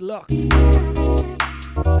Best Locked,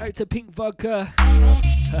 out to Pink Vodka.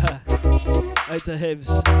 Out to Hibs.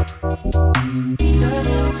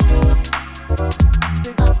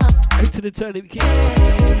 Out to the Turnip King.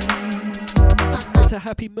 Out to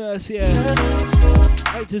Happy Mercia.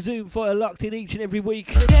 Out to Zoom Fire locked in each and every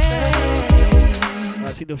week.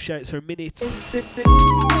 That's enough shouts for a minute.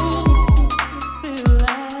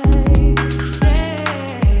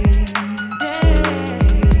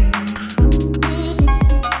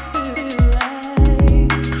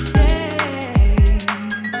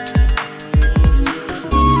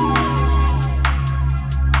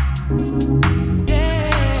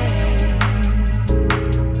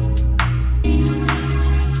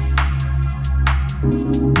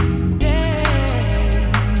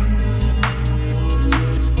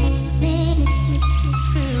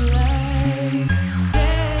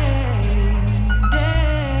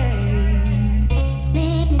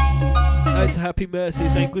 Happy Mercy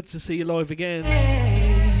saying good to see you live again.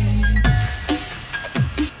 And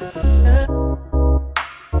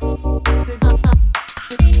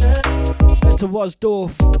to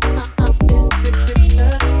Wasdorf.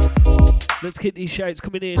 Let's get these shouts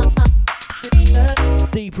coming in.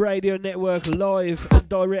 Deep Radio Network live and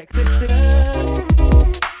direct.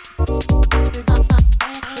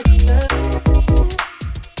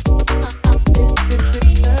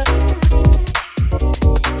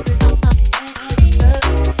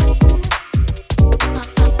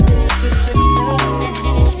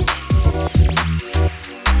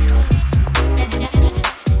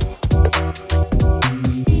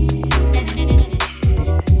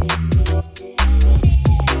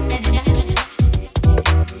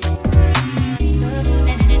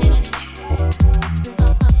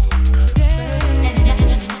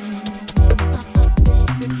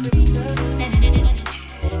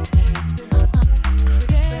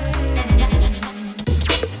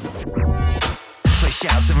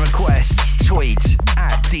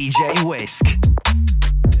 DJ Whisk.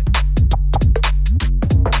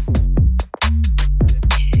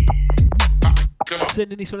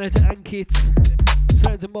 Sending this one out to Ankit.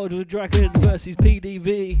 Sounds of Model Dragon versus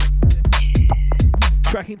PDV.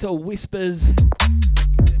 Tracking to Whispers.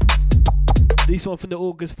 This one from the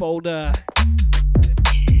August folder.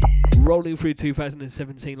 Rolling through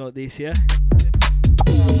 2017 like this, yeah?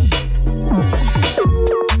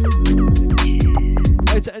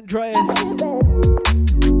 Out to Andreas.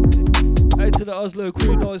 Out to the Oslo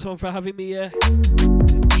crew, nice one for having me here.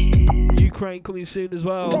 Ukraine coming soon as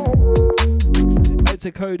well. Out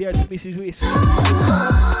to Cody, out to Mrs. Whisk.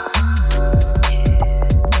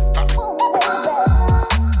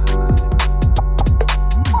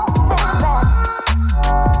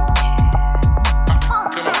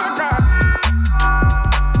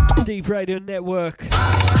 Deep Radio Network.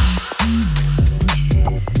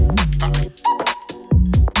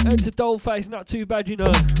 Out to Dollface, not too bad, you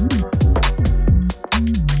know.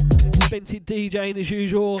 Spent it DJing as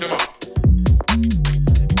usual.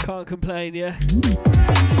 Can't complain, yeah.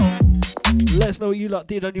 Let us know what you lot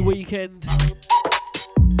did on your weekend. Out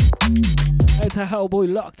to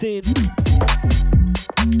Hellboy locked in.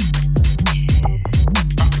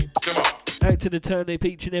 Out to the turnip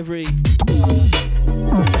each and every.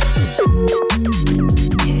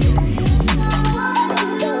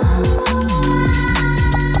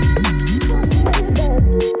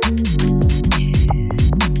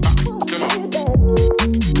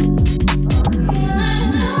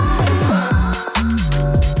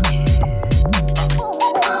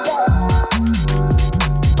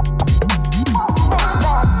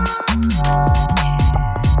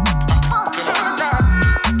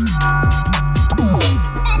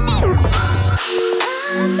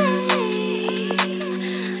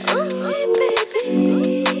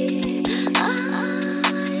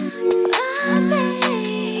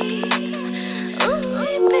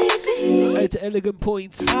 Elegant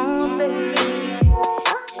Points. Out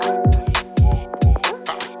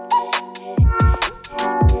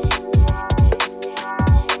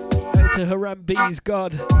to Haram B's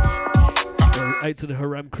God. Out to the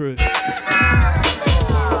Haram crew.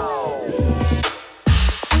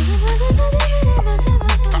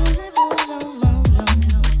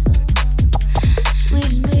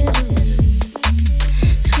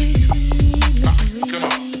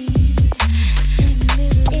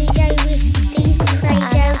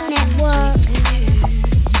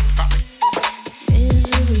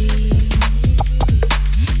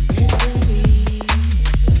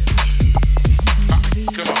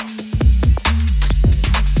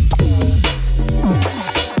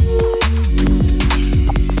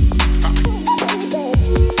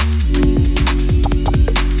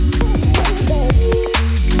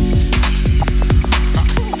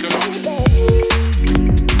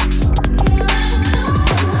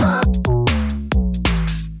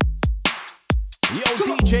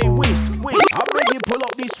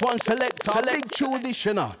 Select big tune this,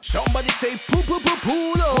 you know. Somebody say pull up.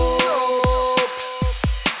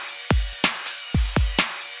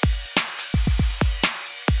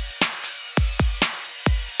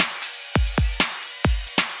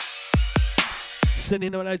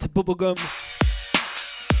 Sending them out to Bubblegum.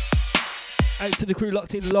 Out to the crew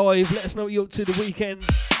locked in live. Let us know what you're up to the weekend.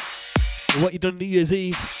 Or what you done New Year's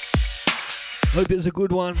Eve. Hope it was a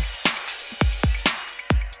good one.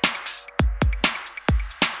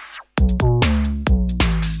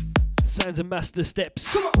 Sounds of Master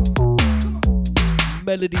Steps.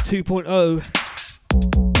 Melody 2.0.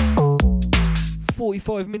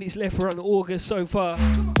 45 minutes left. We're on August so far.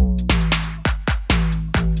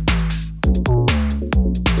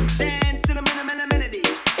 Dance to the melody.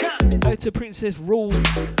 Out to Princess Rule.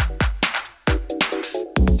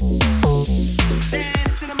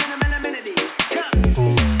 Dance to the melody.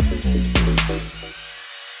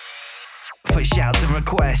 For shouts and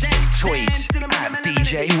requests, tweet at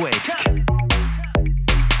DJ Whisk.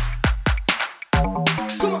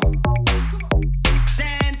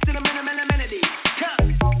 Dance to the melody.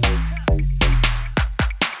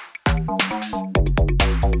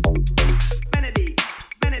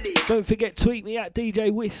 Don't forget, tweet me at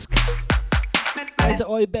DJ Whisk. Out to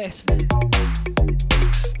iBest.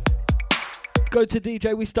 Go to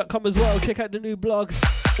djwhisk.com as well. Check out the new blog.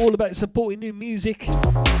 All about supporting new music.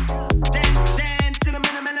 Dance to the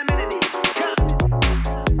melody.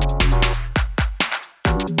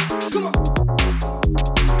 Come on.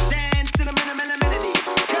 Dance to the melody.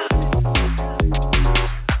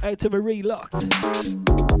 Out to Marie Locked.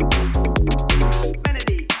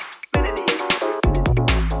 Melody.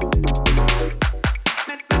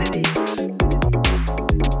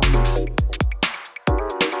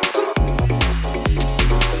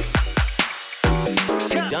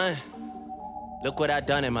 Done. Look what I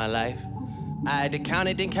done in my life. I had to count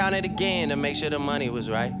it, then count it again to make sure the money was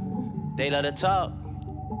right. They love to talk.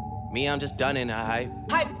 Me, I'm just done in the hype.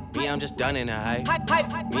 Me, I'm just done in the hype.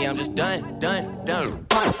 Me, I'm just done.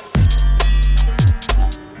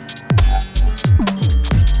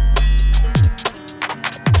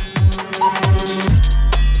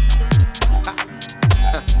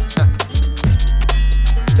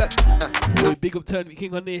 Big up Turn Me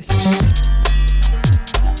King on this.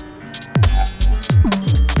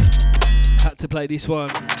 Had to play this one.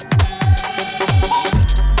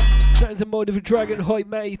 Sounds of Mind of a Dragon, Hype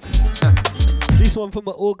Mate. This one from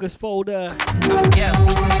my August folder. Yeah.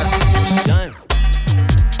 Done.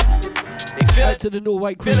 Out to the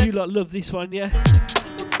Norway crew, you lot love this one, yeah?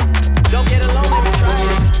 Don't get along, let me try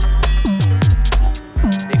it.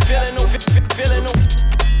 They feeling no.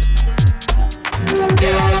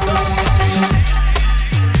 Yeah, go.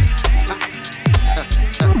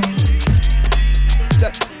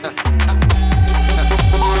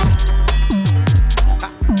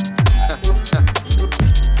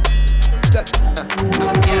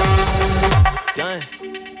 Done.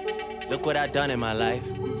 Look what I done in my life.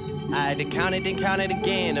 I had to count it, then count it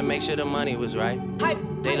again to make sure the money was right.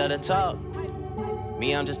 They love to talk.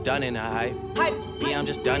 Me, I'm just done in the hype. Me, I'm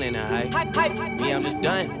just done in the hype. Me, I'm just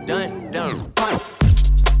done.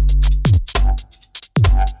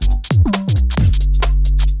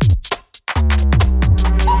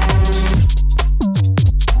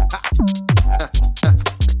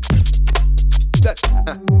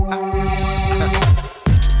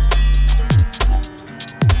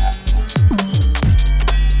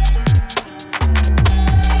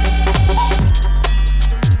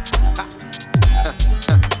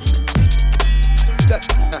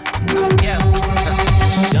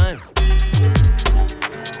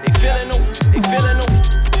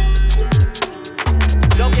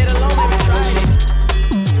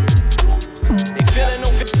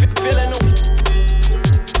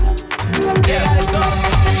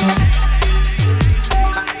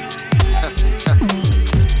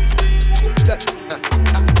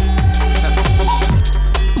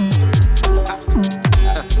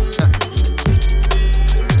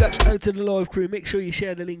 crew, make sure you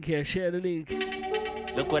share the link here. Share the link.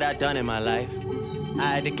 Look what I done in my life.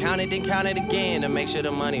 I had to count it, then count it again to make sure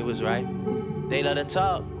the money was right. They love to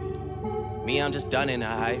talk. Me, I'm just done in the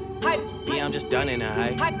hype. Me, I'm just done in the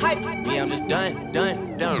hype. Me, I'm just done.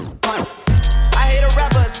 I hate a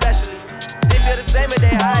rapper especially. They feel the same, but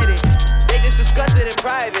they hide it. They just discuss it in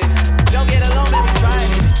private. Don't get along, let me try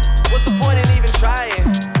it. What's the point in even trying?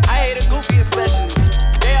 I hate a goofy especially.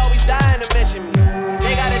 They always dying to mention me.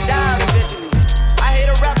 They gotta die eventually. I hate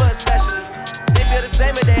a rapper especially. They feel the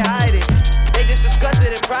same, but they hide it. They just discuss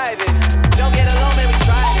it in private. Don't get along, let me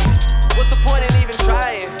try it. What's the point in even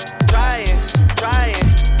trying?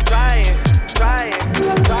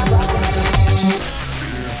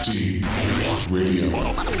 Radio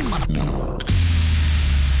Network.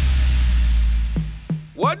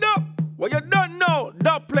 What up? What you don't know?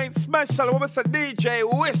 Dumpling special. What was a DJ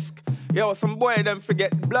Whisk? Yo, some boy them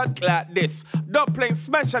forget blood clot this. Dumpling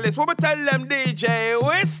specialist. What we tell them DJ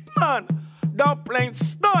Whisk, man? Dumpling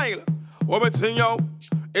style. What we sing, yo?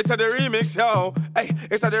 It's a the remix, yo. Hey,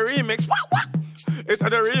 it's a the remix. What? It's a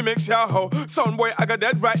the remix, yo. Sound boy, I got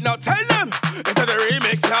dead right now. Tell them. It's a the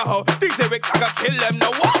remix, yo. DJ Whisk, I got kill them.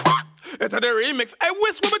 No, what? It's a the remix. Hey,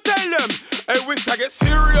 Whisk, what we tell them? Hey, Whisk, I get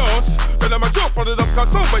serious. Then I'm a joke for the dub,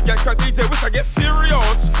 cause somebody get cut. DJ Whisk, I get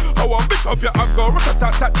serious. I want big up your up, go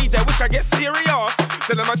rat-a-tat-tat. DJ Whisk, I get serious.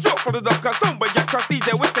 Then I'm a joke for the dub, cause somebody get cut.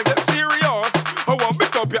 DJ Whisk, I get serious. I want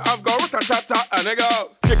big up your up, go rat-a-tat-tat. And it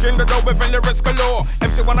goes. Kicking the door within the risk galore.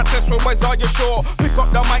 MC wanna test with boys, are you sure? Pick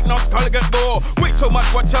up the mic, now skull get more. Wait too much,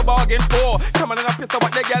 what you bargain for? Come on and I piss out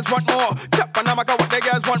what they guys want more. Chop on the mic, what they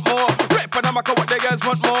guys want more. Rap on the mic, what they guys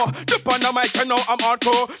want more. Dip on the mic, I know I'm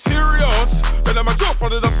hardcore. Serious. Then I'm a joke for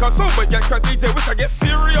the dub, cause somebody get cut. DJ Whisk, I get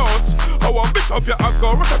serious. I want big up your up,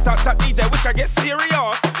 go rat-a-tat-tat. DJ Whisk, I get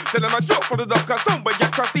serious. Then I'm a joke for the dub, cause somebody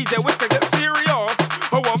get cut. DJ Whisk, I get serious.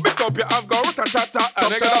 I want big up your up, go rat-a-tat-tat.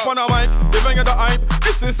 And they up on the mic, giving you the hype.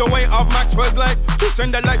 This is the way of Maxwell's life.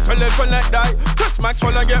 Choosing the life to live and let die. Touch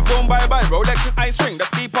Maxwell and get boom, bye-bye. Rolex and ice ring,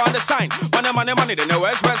 just keep on the shine. Money, they know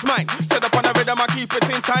where's mine. Set up on the rhythm, I keep it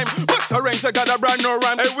in time. Max arrange, I got a brand new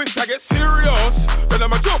rhyme. Hey, Whisk, I get serious. Then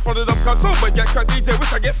I'm a joke for the dub, cause somebody get cut. DJ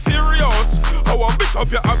Whisk, I get serious. I want big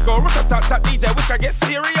up your up, go rat-a-tat-tat. DJ Whisk, I get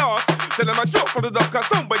serious. Then I'm a joke for the dub, cause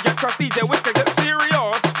somebody get cut. DJ Whisk, I get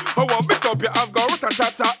serious. I want big up your up, go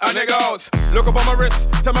rat-a-tat-tat. And it goes. Look up on my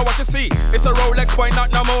wrist, tell me what you see. It's a Rolex, boy,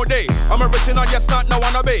 not no more day. I'm original, yes, not no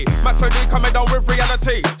wannabe. Max D coming down with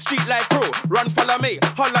reality. Street life crew, run follow me.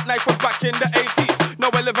 Hot like knife was back in the 80s. Now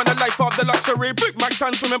we're living the life of the luxury. Big Mac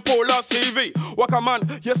and swimming pool, lost TV. Walk a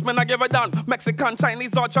man, yes man, I give a damn. Mexican,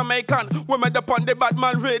 Chinese or Jamaican. Women up on the bad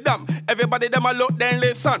man rhythm. Everybody them a look, then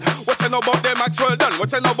listen. What you know about them Maxwell done?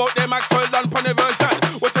 What you know about them Maxwell done? Pony version.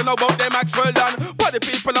 What you know about them Maxwell done? But the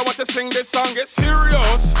people I want to sing this song, get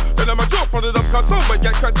serious. Then I'm a joke for the dub, cause somebody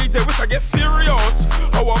get cut. DJ Whisk, I get serious.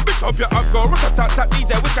 I want big up your up, go rat-a-tat-tat.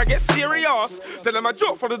 DJ Whisk, I get serious. Then I'm a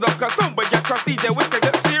joke for the dub, cause somebody get cut. DJ Whisk, I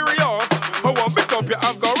get serious. I want big up your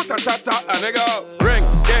up, go rat-a-tat-tat. And they go ring,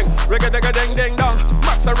 ding, rigga-digga-ding-ding dong.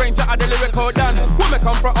 Max arranger at the lyrical done. When me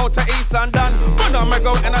come from out to East London, run on me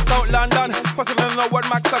go in a South London. First I know what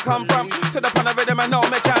Max I come from. Sit up on the rhythm and know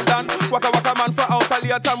me can done. Waka man for out a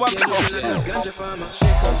late and walk.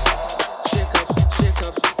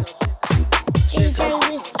 DJ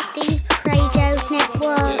Whisk, Deep Radio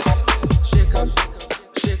Network.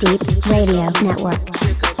 Deep Radio Network.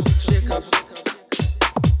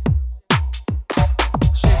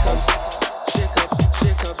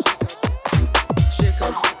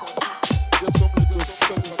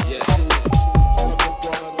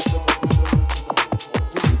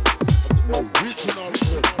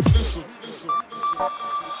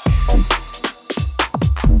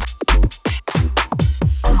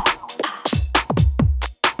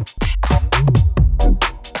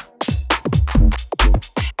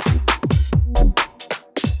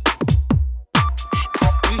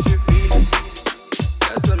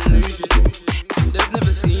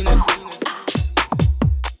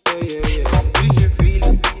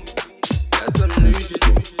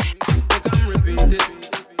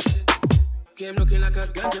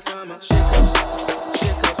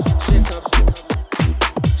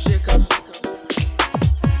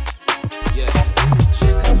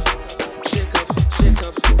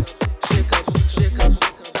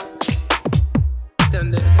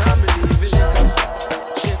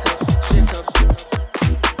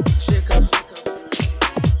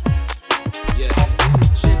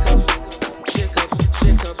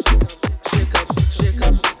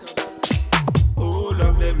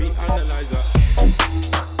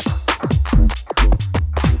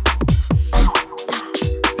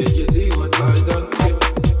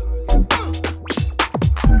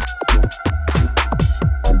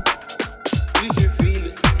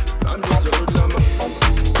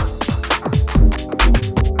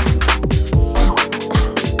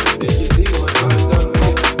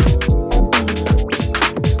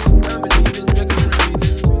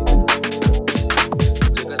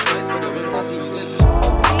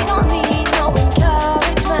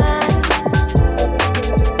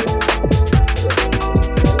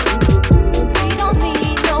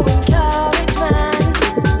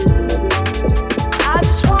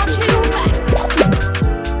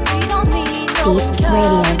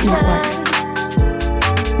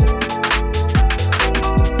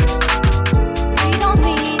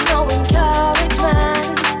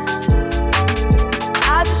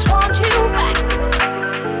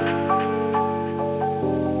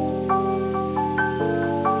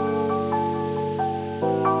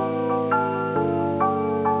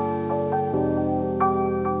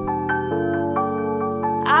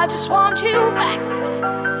 I just want you back.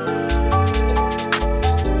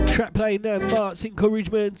 Track playing now, Mark's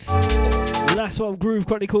Encouragement. Last one, Groove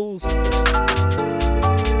Chronicles. These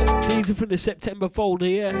are from the September folder,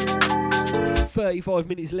 yeah. 35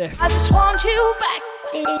 minutes left. I just want you back.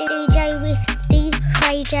 DJ with the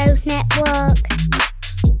Radio Network.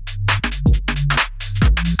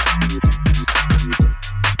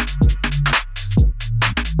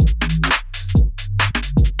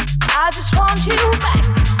 I just want you back.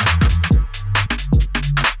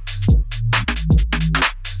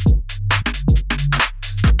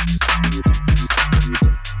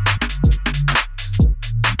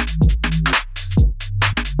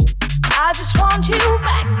 I just want you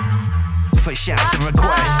back. For shouts and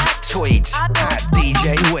requests, tweet at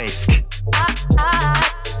DJ Whisk. I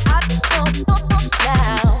don't know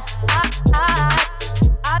now.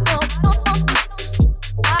 I don't know.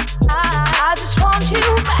 I just want you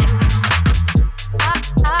back.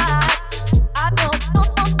 I don't know.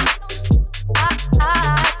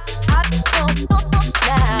 I don't know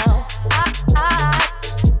now.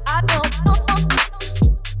 I don't know.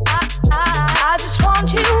 I just want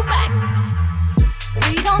you back.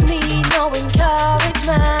 We don't need no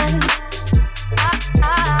encouragement.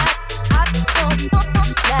 I don't know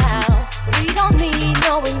now. We don't need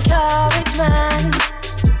no encouragement.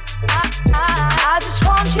 I just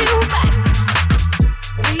want you back.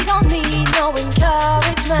 We don't need no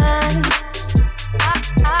encouragement.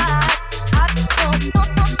 I don't know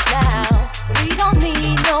now. We don't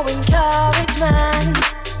need no encouragement.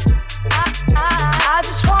 I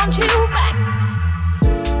just want you back.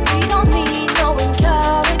 We don't need no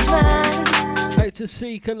encouragement. Out to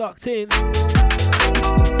Seeker locked in.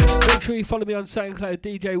 Make sure you follow me on SoundCloud,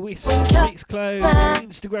 DJ Whisk, Mixcloud,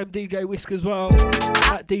 Instagram, DJ Whisk as well.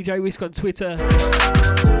 At DJ Whisk on Twitter.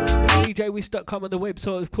 DJWhisk.com on the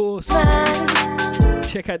website, of course.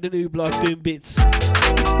 Check out the new blog, Doing Bits.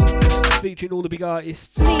 Featuring all the big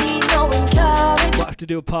artists. Might have to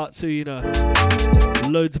do a part 2, you know.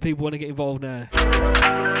 Loads of people want to get involved now.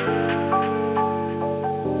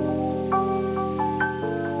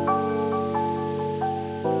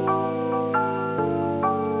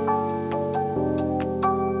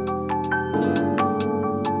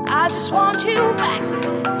 I just want you back.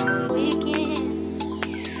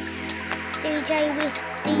 DJ with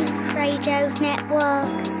the Radio Network.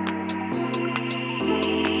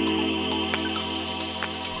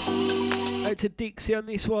 Out to Dixie on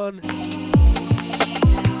this one.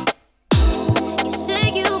 You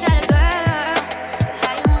say you got a girl.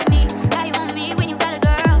 How you want me? How you want me when you got a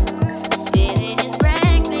girl? This feeling is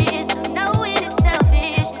reckless. Knowing it's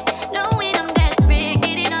selfish. Knowing I'm desperate.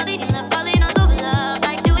 Getting all in love, falling all over love.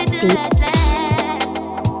 Like do it till the last.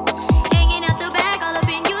 Hanging out the back, all up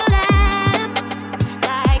in your lap.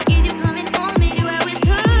 Like is you coming for me? You are with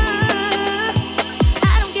her.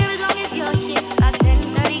 I don't care as long as your shit. Like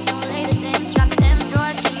 10:30, no later than dropping them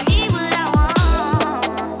drawers. Give me what I want.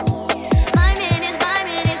 My man is my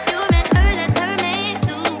man, it's you and her, that's her man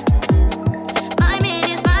too. My man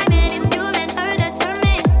is my man, it's you and her, that's her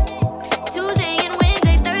man. Tuesday and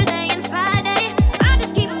Wednesday, Thursday and Friday, I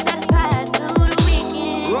just keep them satisfied through the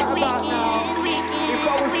weekend. Right about now, if I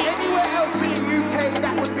was anywhere else in the UK,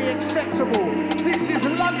 that would be acceptable. This is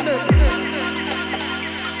London.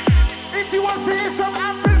 If you want to hear some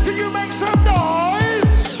anthems, can you make some noise?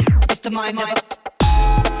 It's the mind never.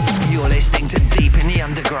 You're listening to Deep in the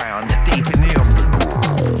Underground. Deep in the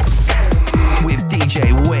Underground. With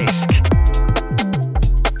DJ Whisk.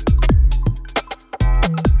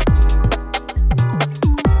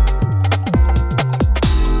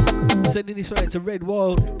 Sending this one out to Red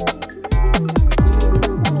Wild.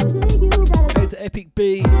 Out to Epic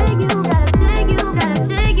B. Out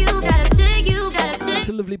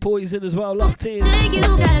to Lovely Poison as well, locked in.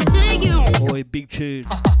 Boy, big tune.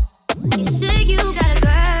 You say you got a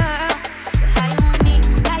girl. How you want me?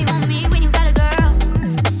 How you want me when you got a girl?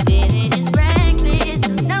 This feeling is reckless.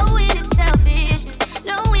 Knowing it's selfish.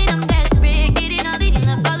 Knowing I'm desperate. Getting all in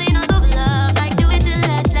love, falling all over love. Like do it till the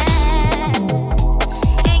last.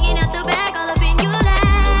 Hanging out the back, all up in your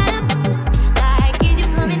lap. Like is you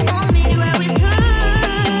coming for me? You are with her.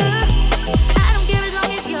 I don't care as long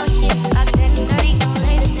as your shit. Like 10:30, no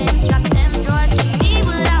later than dropping them drawers. Give me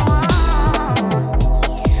what I want.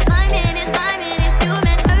 My man is my man, it's you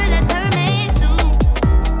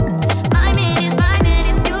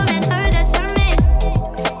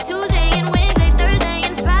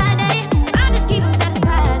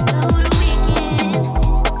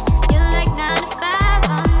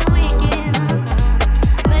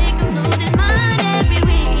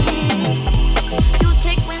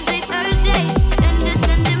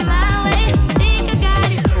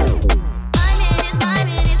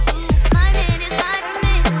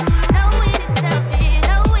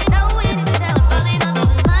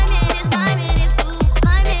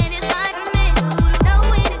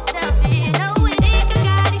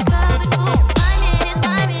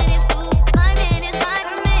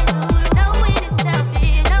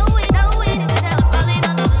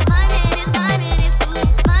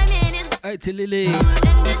to Lily.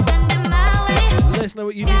 Let us know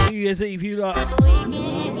what you did New Year's Eve, you lot.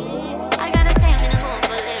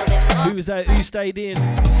 Who was out? Who stayed in?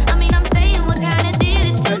 Out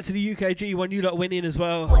to the UKG one, you lot went in as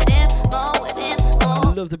well.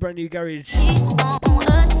 Love the brand new garage.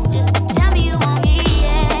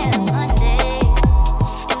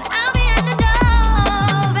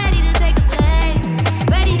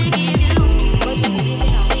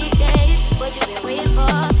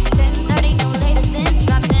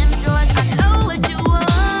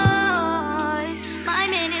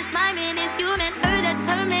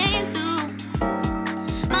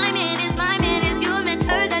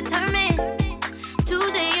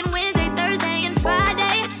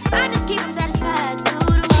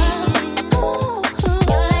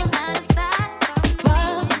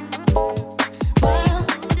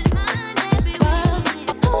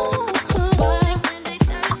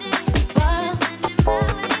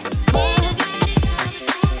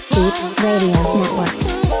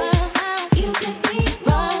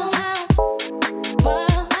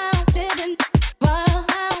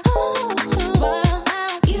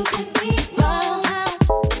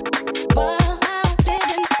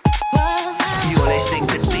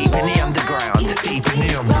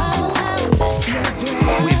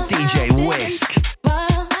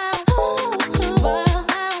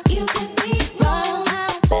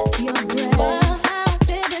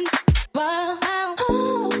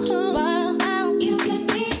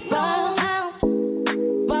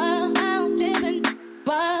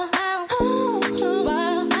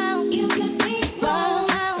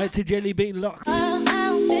 To Jelly Bean Locked. You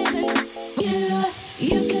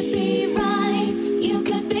could be right, you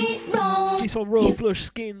could be wrong. This one, Royal Flush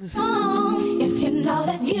Skins. If you know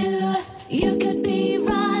that you could be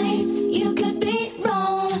right, you could be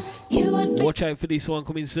wrong. You would be. Watch out for this one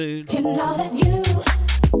coming soon. You know that you.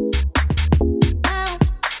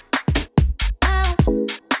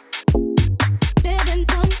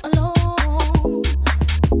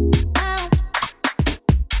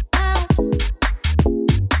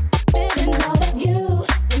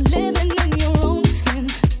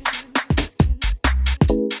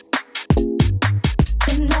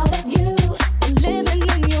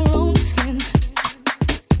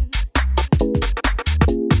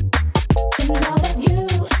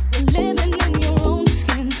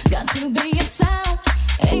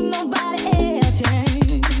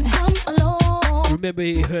 Remember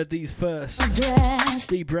you heard these first.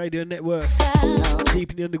 Deep Radio Network.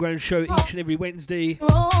 Deep in the Underground show each and every Wednesday.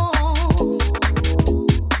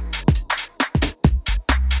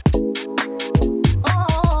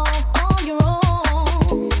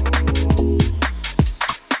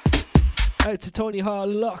 Out to Tony Hart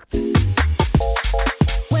Locked.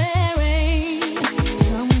 Wearing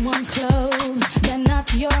someone's clothes, they're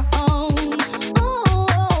not your own.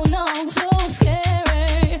 Oh, no, so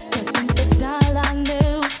scary. The style I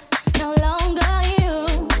knew, no longer you.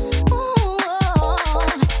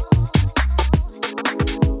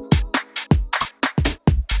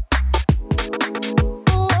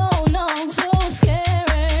 Oh, no, so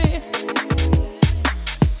scary.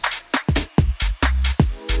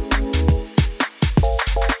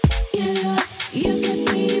 You could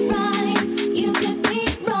be right, you could be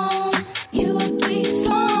wrong, you would be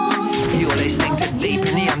strong. You're listening to Deep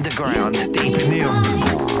in the Underground, Deep in the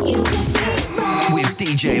Underground, with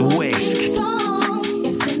DJ Whisk. If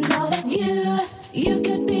you know that you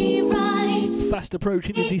could be right. Fast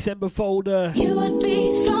approaching the December folder. You would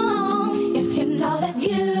be strong if you know that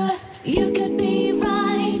you could be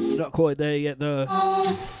right. Not quite there yet though.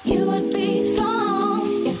 You would be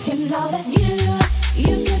strong if you know that you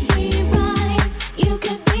could be right. You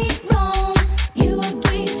could be wrong. You would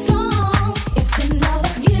be strong if you know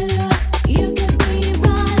that you could be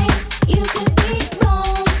right. You could be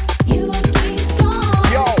wrong. You would be strong.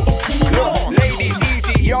 Yo, look, ladies,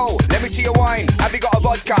 easy, yo. Let me see your wine. Have you got a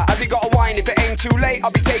vodka? Have you got a wine? If it ain't too late,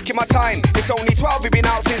 I'll be taking my time. It's only 12, we've been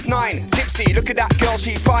out since 9. Tipsy, look at that girl,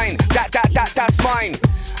 she's fine. That's mine.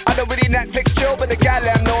 I don't really Netflix chill, but the gal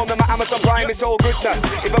I'm known on my Amazon Prime, it's all goodness.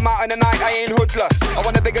 If I'm out in the night, I ain't hoodless. I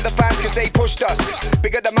wanna bigger the fans cause they pushed us.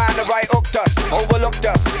 Bigger the man that right hooked us, overlooked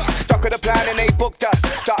us. Stuck with the plan and they booked us.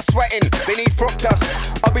 Start sweating, they need fructus.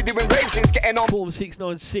 I'll be doing raves since getting on. Form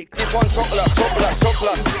 696. This one's surplus.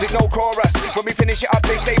 There's no chorus. When we finish finish it up,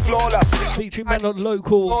 they say flawless. Featuring man on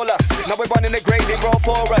local. Flawless. Now we're running the grading roll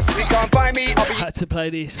for us. If you can't find me, I'll be had to play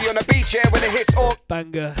this. on the beach here when it hits all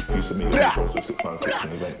banger.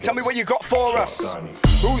 Tell me what you got for us.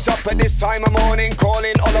 Who's up at this time of morning?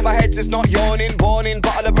 Calling all of our heads is not yawning. Warning,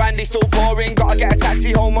 bottle of brandy still pouring. Gotta get a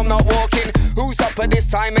taxi home, I'm not walking. Who's up at this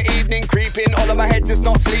time of evening? Creeping, all of our heads is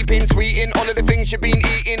not sleeping. Tweeting all of the things you've been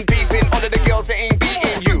eating. Beefing, all of the girls that ain't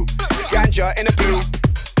beating you. Ganja in a blue.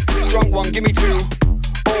 Drunk one, give me two.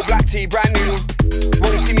 All black tea, brand new.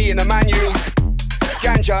 Won't see me in a manu.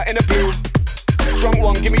 Ganja in a blue. Drunk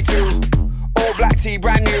one, give me two. All black tea,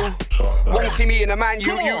 brand new. Won't see me in a man.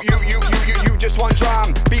 You just want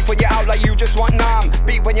drum. Beef when you're out like you just want numb.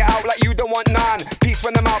 Beat when you're out like you don't want none. Peace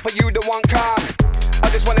when I'm out but you don't want calm. I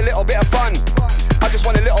just want a little bit of fun. I just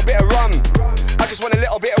want a little bit of rum. I just want a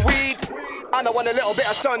little bit of weed. And I want a little bit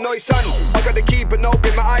of sun, no son. I got the key but no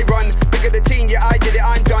bit my eye run. Bigger the teen, yeah I did it,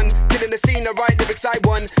 I'm done. Killing the scene, the right lyrics I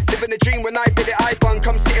won. Living the dream when I did it, I bun.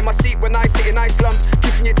 Come sit in my seat when I sit in I slump.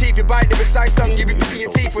 Kissing your teeth, you bite lyrics I sung. You be picking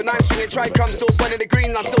your teeth when I'm swinging tri-cum. Still running the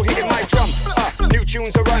green, I'm still hitting my drum. New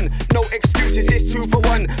tunes are run, no excuses, it's 2 for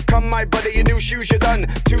 1. Come my buddy, your new shoes you're done.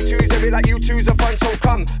 2 twos, every like you twos are fun. So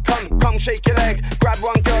come, shake your leg. Grab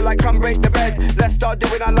one girl like come break the bed. Let's start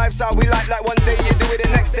doing our lifestyle we like one day you do it, the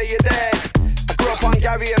next day you're dead. I grew up on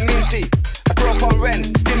Gary and Minty. I grew up on Ren,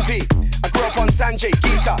 Stimpy. I grew up on Sanjay,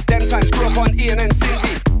 Geeta. Them times grew up on Ian and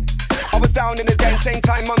Cindy. I was down in the den, same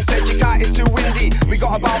time mum said you can't, it's too windy. We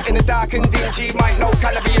got about in the dark and dingy. Might know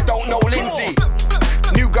Cannabis, you don't know Lindsay.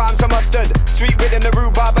 New garms and mustard, street with in the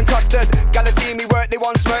rhubarb and custard. Gotta see me work, they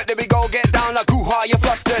want smirk, there we go, get down like hoo-ha, you're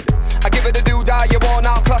flustered. I give it a doodah, you're worn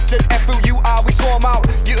out, clustered. F-U-U-R, we swarm out.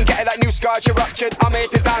 You can get it like new scars, you're ruptured. I'm here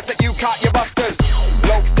to dance at you, cat, you busters.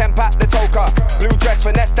 Lokes, temp at the toka. Blue dress,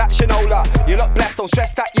 finesse that Shinola. You look blessed, don't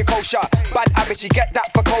stress that you're kosher. Bad habits, you get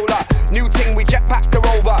that for cola. New ting, we jetpack the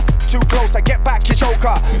rover. Too close, I get back your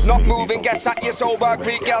choker. Not moving, guess that you're sober.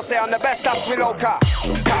 Greek girl say I'm the best, that's me loca.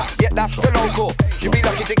 Yeah, that's the local. You be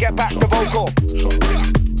lucky to get back the vocal.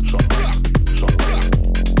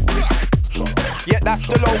 Yeah, that's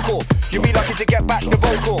the local. You be lucky to get back the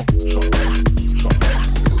vocal.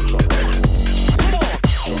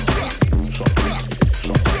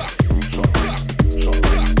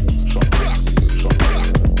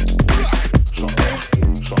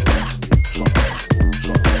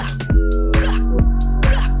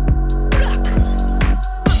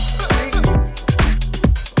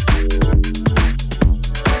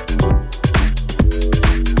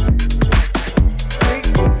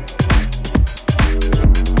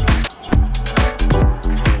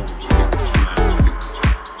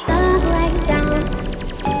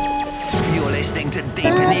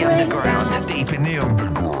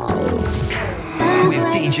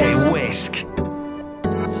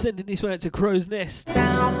 Sending this one out to Crow's Nest.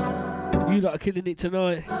 You lot are killing it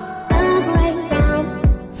tonight.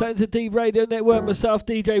 Sounds to D Radio Network, myself,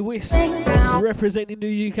 DJ Whisk, representing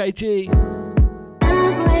New UKG.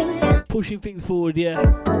 Pushing things forward, yeah.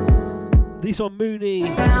 This one,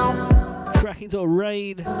 Mooney, tracking to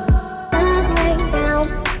Rain.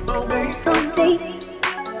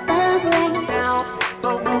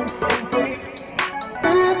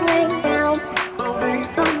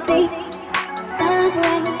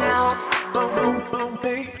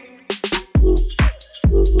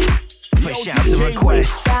 For shouts and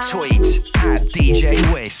requests, tweet at DJ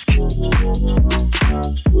Whisk.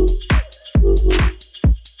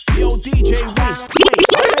 Yo, DJ Whisk,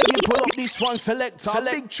 I beg you pull up this one, select a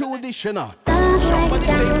big true auditioner. Somebody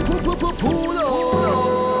say pull up.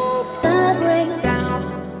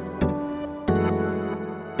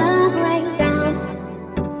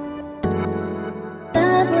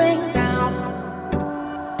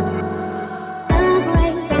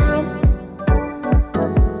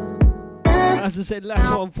 As I said, last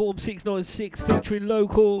one, Form 696, featuring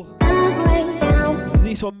local.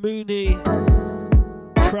 This one, Mooney,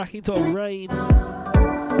 tracking to Rain.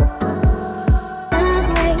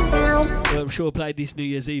 Well, I'm sure I played this New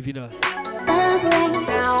Year's Eve, you know.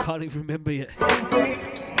 Can't even remember yet.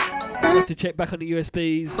 I have to check back on the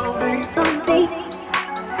USBs.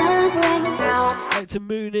 Out to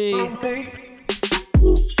Mooney.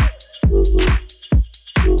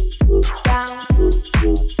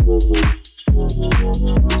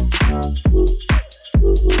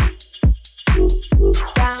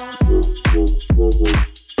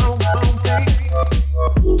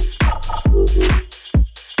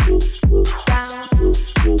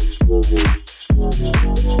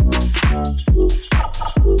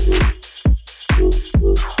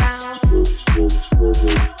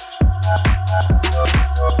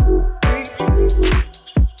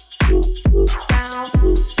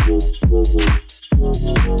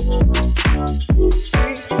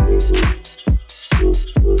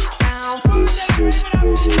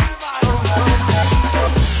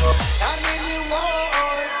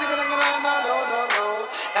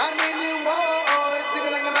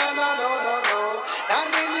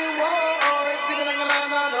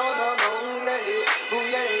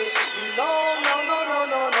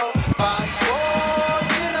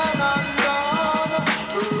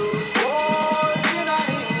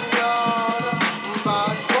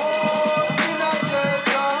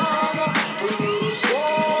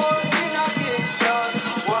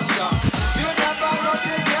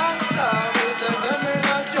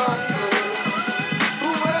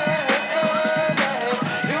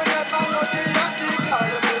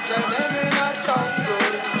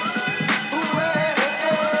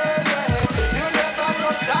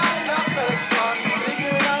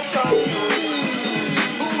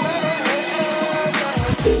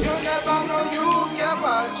 You never know you can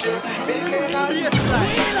watch it. Making all this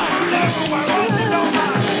life.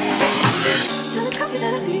 You're the coffee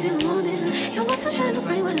that I need in the morning. You're my sunshine in the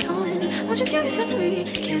rain when it's pouring. Won't you give yourself to me?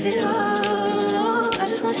 Give it all. I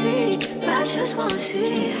just wanna see. I just wanna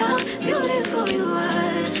see how beautiful you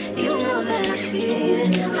are. You know that I see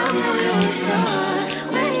it. I know you're a star.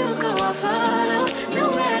 Where you go, I'll follow.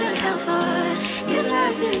 No matter how far. Your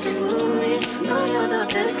life is a movie. Oh, you're the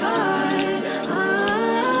best part. Oh,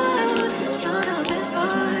 you're the best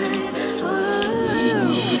part.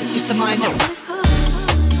 Oh, It's the mind of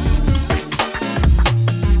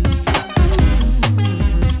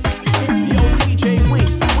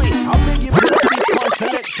I beg you, pull up this one,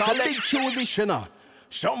 select a big tune this, you know.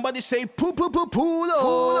 Somebody say, pull up.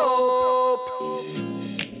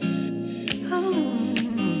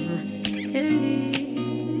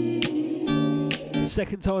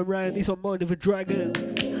 Second time round, this on Mind of a Dragon.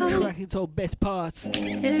 Tracking to best part. You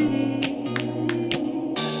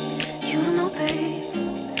don't know, babe,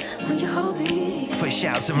 when you hold me. For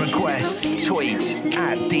shouts and requests, tweet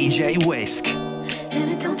at DJ Whisk. And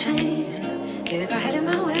it don't change if I had it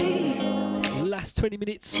my way. Last 20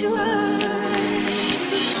 minutes. You are.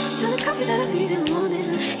 You're the coffee that I need in the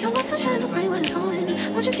morning. You're my sunshine in the rain when it's pouring.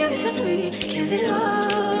 Won't you give yourself to me? Give it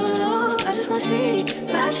all. I just wanna see.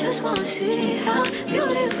 I just wanna see how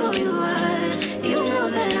beautiful you are. You know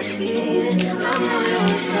that I see it. I know you're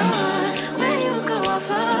a star. Where you go, I'll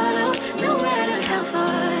follow. No matter how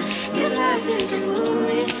far. Your life is a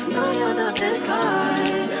movie. Oh, you're the best part.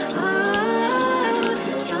 Oh,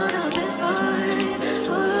 you're the best part.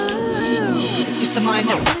 Oh, it's the mind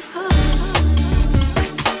of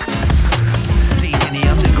Deep in the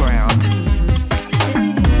underground.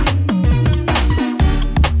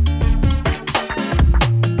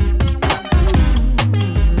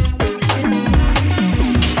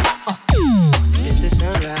 It's the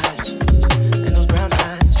sunrise and those brown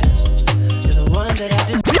eyes. You're the one that I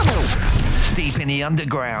just. Deep in the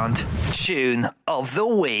underground. Tune of the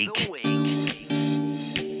week.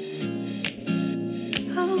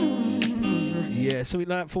 Yeah, something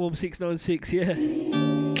like Form 696, yeah.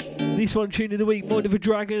 This one, tune of the week, Mind of a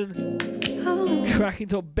Dragon. Tracking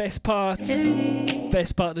to best part.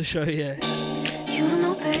 Best part of the show, yeah. you don't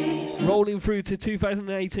know, babe. Rolling through to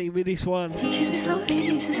 2018 with this one. Kiss me slowly,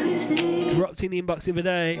 it's the sweetest thing. Dropped in the inbox the other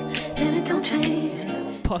day. And it don't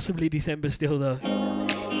change. Possibly December still, though.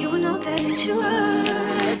 You will know that you are.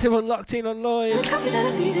 Thanks everyone locked in online.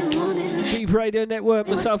 Deep Radio Network,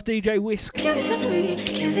 myself, DJ Whisk.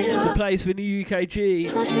 The place for new UKG.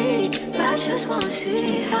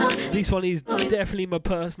 This one is definitely my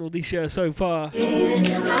personal this year so far.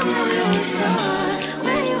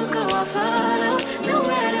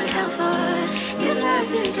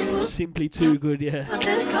 Simply too good, yeah.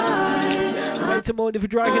 Right to Mind of a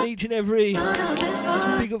Dragon each and every.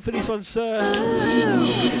 Big up for this one, sir.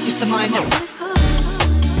 It's the mind of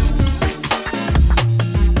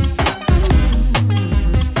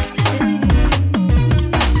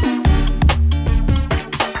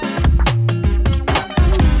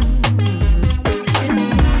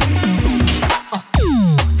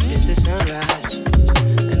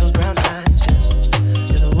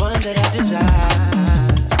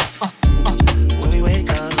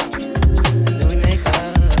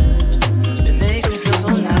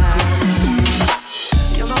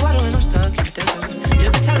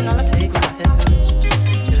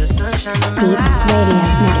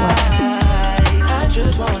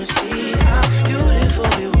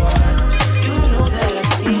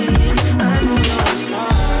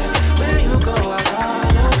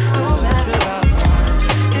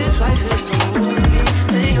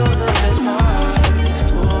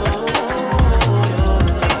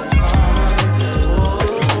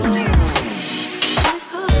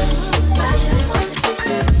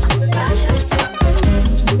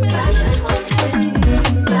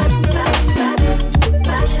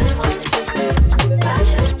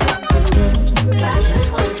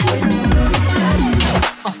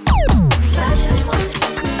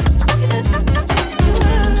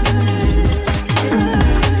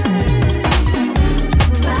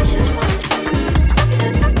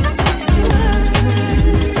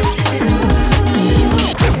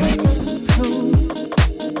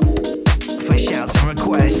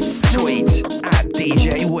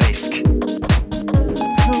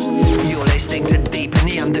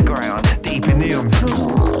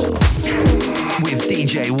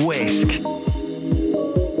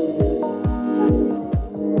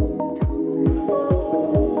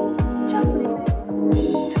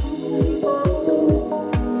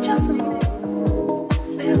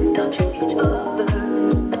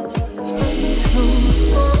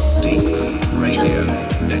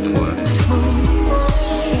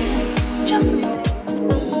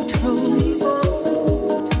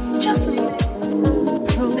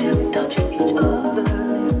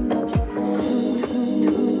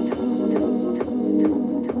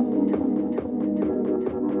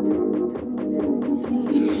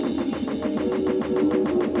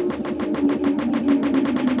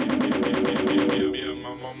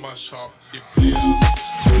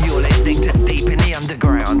You're listening to Deep in the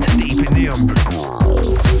Underground. Deep in the Underground.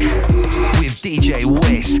 With DJ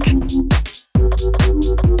Whisk.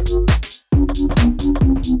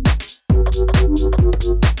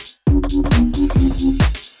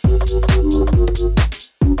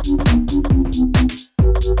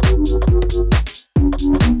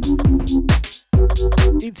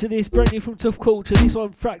 Into this brand new from Tough Culture, this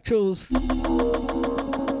one Fractals.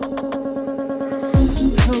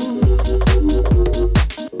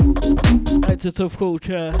 Out to Tough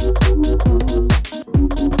Culture.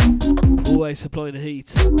 Always supplying the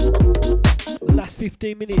heat. Last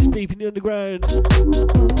 15 minutes deep in the underground.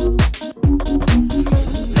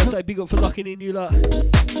 I say big up for locking in, you lot.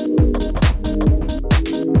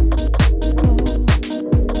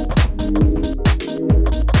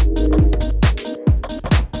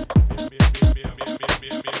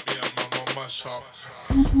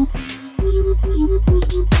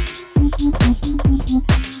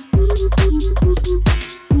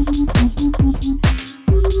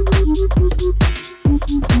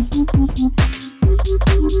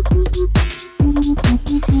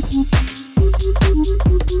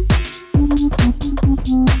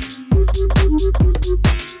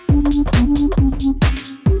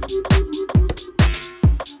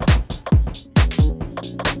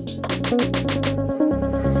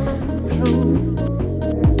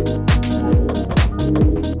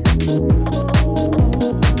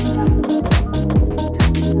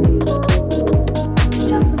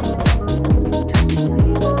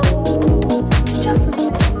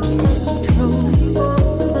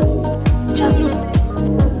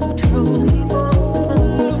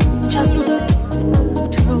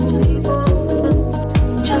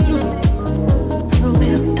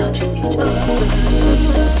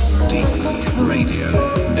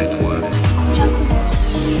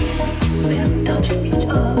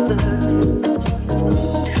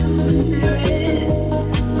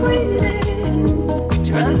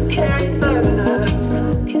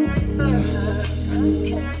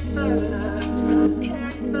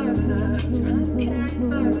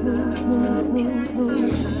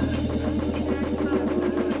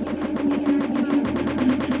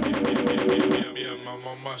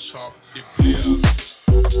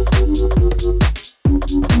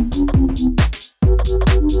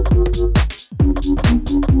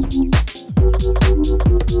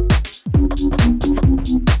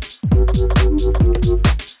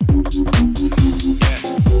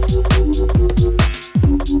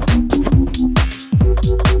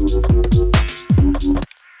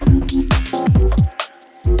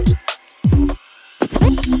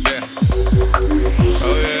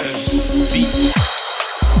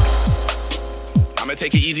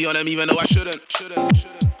 Even though I shouldn't.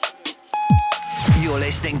 You're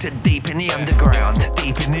listening to Deep in the Underground.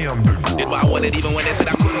 Deep in the Underground. Did what I wanted even when they said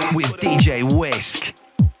I couldn't. With DJ Whisk.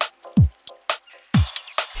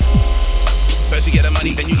 First you get the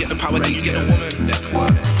money, then you get the power, then you get the woman.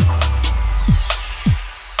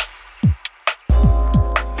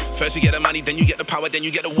 First you get the money, then you get the power, then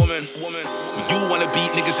you get the woman. You wanna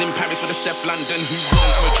beat niggas in Paris with a step London. Who won?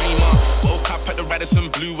 I'm a dreamer. Woke up at the Radisson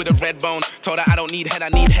Blue with a red bone. Told her I don't need head, I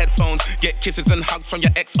need headphones. Get kisses and hugs from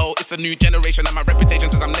your XO. It's a new generation and my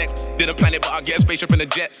reputation says I'm next. Didn't plan it, but I'll get a spaceship in a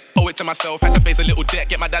jet. Owe it to myself, had to face a little debt.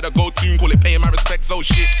 Get my dad a gold tune, call it paying my respects. Oh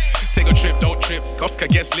shit. Take a trip, don't trip. Kafka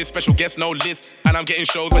guest list, special guest, no list. And I'm getting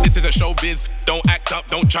shows, but this isn't showbiz. Don't act up,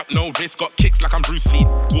 don't drop no risk. Got kicks like I'm Bruce Lee.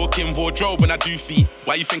 Walk in wardrobe when I do feet.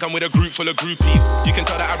 Why you think I'm with a group full of groupies? You can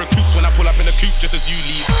tell that I recruit when I pull up in a coupe just as you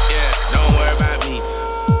leave. Yeah, don't worry about me.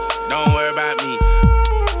 Don't worry about me.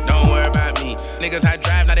 Don't worry about me. Niggas had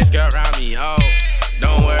drive, now they skirt around me. Oh,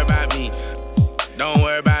 don't worry about me. Don't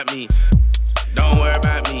worry about me. Don't worry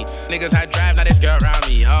about me. Niggas had drive, now they skirt around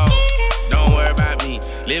me. Oh, don't worry about me.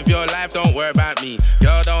 Live your life, don't worry about me.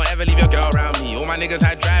 Girl, don't ever leave your girl around me. All my niggas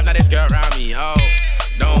had drive, now they skirt around me. Oh,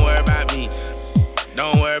 don't worry about me.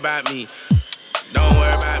 Don't worry about me. Don't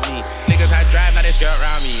worry about me. Niggas had drive, now they skirt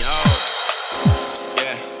around me. Oh,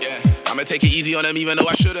 yeah. I'ma take it easy on them even though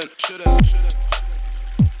I shouldn't.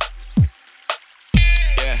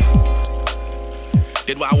 Yeah.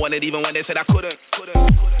 Did what I wanted even when they said I couldn't.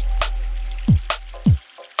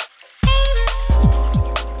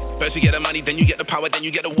 First you get the money, then you get the power, then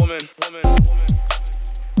you get the woman.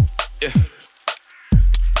 Yeah.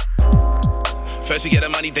 First you get the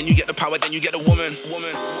money, then you get the power, then you get the woman.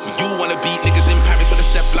 You wanna beat niggas in Paris with a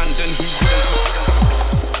step London. Who wouldn't?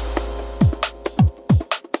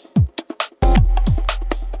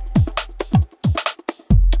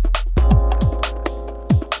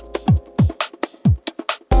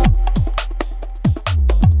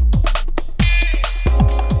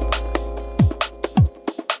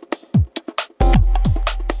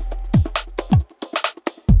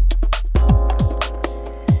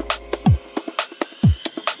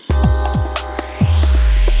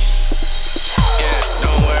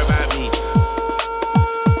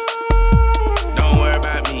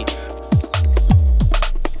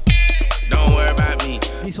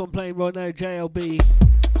 one playing right now, JLB.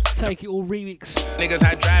 Take It All remix. Niggas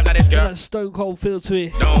I drive, now this girl. That Stone Cold feel to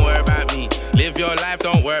it. Don't worry about me. Live your life,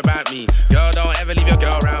 don't worry about me. Girl, don't ever leave your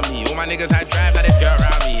girl around me. All my niggas I drive, now this girl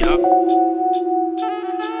around me.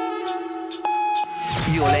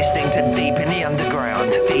 You're listening to Deep in the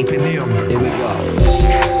Underground. Deep in the Underground. Here we go.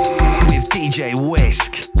 With DJ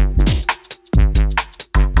Whisk.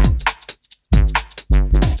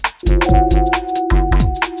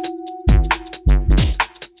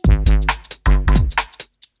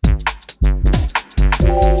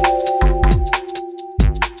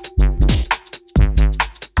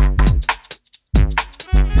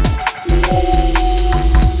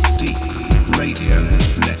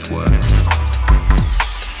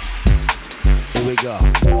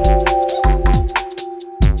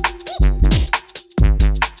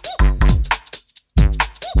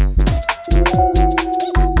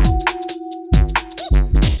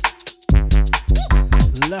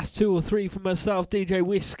 Last 2 or 3 from myself, DJ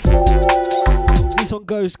Whisk. This one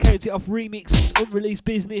goes Count It Off remix, unreleased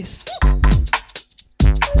business.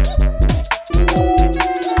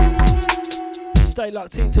 Stay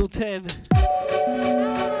locked in till 10.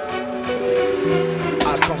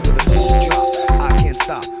 I come with a single drop. I can't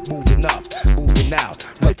stop moving up, moving out.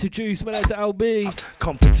 Out to Juice, man, out to LB.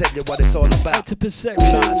 Come to tell you what it's all about. Out to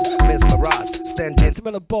Perception. Mesmerize, stand in. To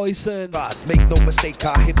Mella Bison. Make no mistake,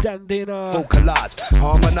 I hit Dandina. Vocalize,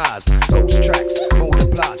 harmonize, ghost tracks,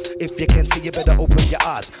 multiplies. If you can see, you better open your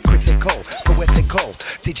eyes. Critical, poetical,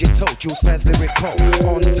 digital, Juice man's lyrical.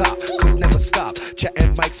 On top, could never stop.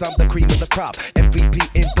 Chatting mics, I'm the cream of the crop. MVP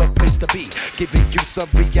in the place to be, giving you some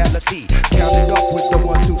reality. Count it up with the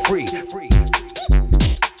 1, 2, 3.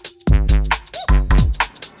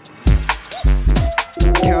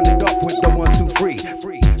 Count it up with the 1, 2, 3.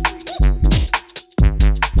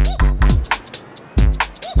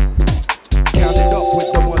 Count it up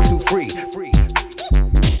with the 1, 2, 3.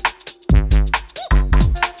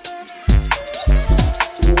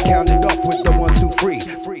 Count it up with the 1, 2, 3.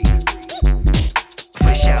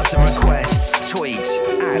 For shouts and requests, tweet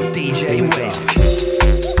at DJ Whisk.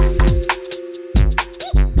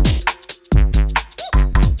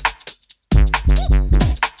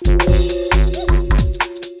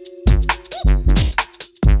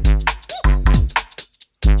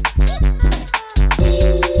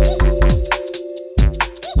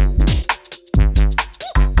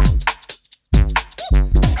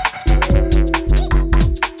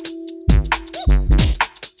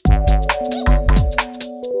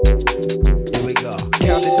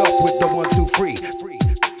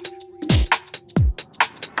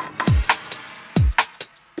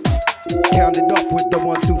 Count it off with the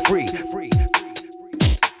 1, 2, 3.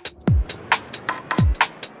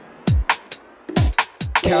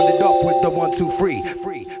 Count it off with the 1, 2, 3.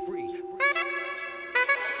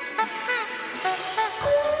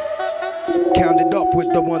 Count it off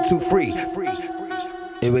with the 1, 2, 3.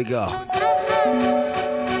 Here we go.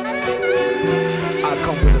 I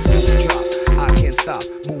come with a simple drop. I can't stop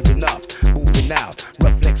moving up, moving out.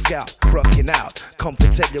 Rough neck scalp, rocking out. Come to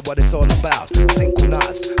tell you what it's all about.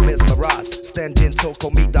 Synchronize, mesmerize, stand in tall,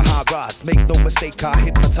 call me the high rise. Make no mistake, I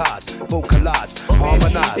hypnotize, vocalize,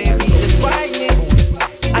 harmonize.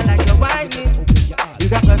 I like your whining. You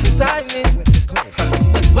got perfect timing.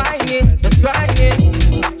 Just whining, just grinding.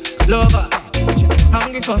 Lover,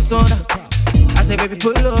 hungry for soda. I say baby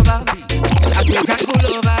pull over. I say you can't pull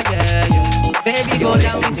over, yeah, yeah. Baby go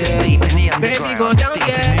down, yeah. Baby go down,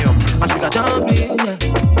 yeah. My sugar dumpling, yeah.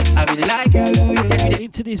 I really like you, yeah.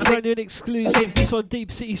 Into this brand new and exclusive. This one,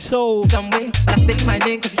 Deep City Soul. Some way, but I stick my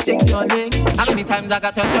name cause you stick your name. How many times I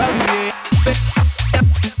got to tell you,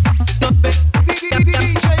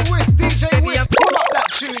 DJ Whisk, pull up that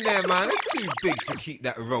tune there, man. It's too big to keep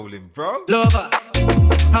that rolling, bro. Lover,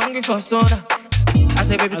 hungry for soda. I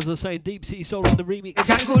say, baby, as I say, Deep City Soul on the remix. You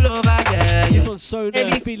can't cool over, yeah. This one's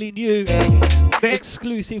Soda, Feeling You.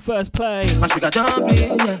 Exclusive first play. My sugar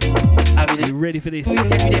dumpling, yeah. I really you ready for this?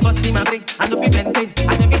 Every day bust in my brain. I know you maintain.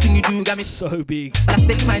 And everything you do got me so big. But I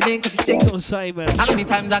stick my name cause you stick. That's what I'm saying, man. How many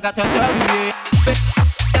times I got to tell you?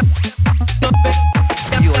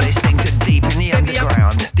 You're listening to Deep in the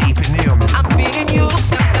Underground. Deep in the Underground. I'm feeling you.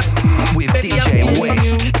 With baby, DJ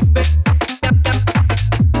Whisk.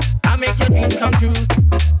 I make your dreams come true.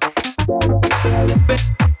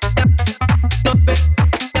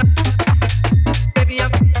 Baby,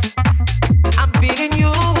 I'm feeling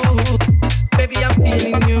you. Baby, I'm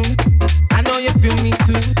feeling you. I know you feel me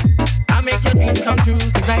too. I make your dreams come true.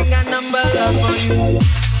 Cause I got number love for you.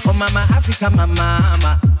 Oh mama, Africa mama.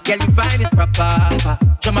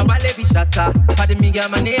 Vanessa. Pardon me, girl,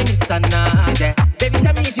 my name is Sana. Yeah. Baby,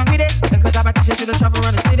 tell me if you with it. And cause competition shouldn't travel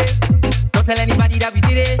around the city. Don't tell anybody that we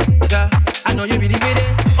did it. Girl, I know you really with it.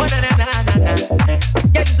 Oh, na na na na na.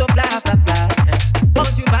 Yeah, you so fly, fly, fly.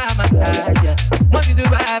 Want you by my side, yeah. Want you to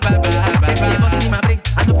ride. Never see my blink,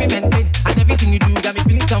 I know you maintain. And everything you do got me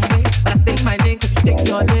feeling some way. But I stay in my lane, cause you stay in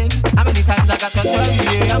your lane. How many times I got to tell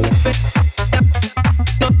you, yeah, I'm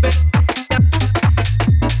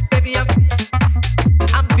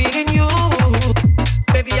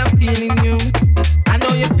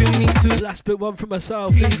last bit one for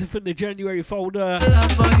myself. These are from the January folder.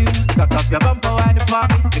 Cock up your bumper wine for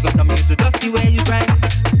me. You got something to dusty where you grind.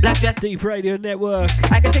 Black dress. Deep Radio Network.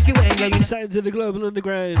 I can take you anywhere you Sounds of the Global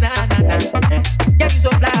Underground. Nah. Yeah, you so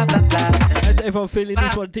fly. And everyone feeling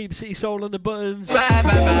this one, Deep City Soul on the buttons. Right.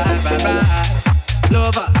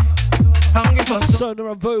 Lover. Hungry for Sonar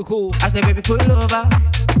on vocal. I say baby pull over.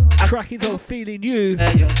 Track it on Feeling You.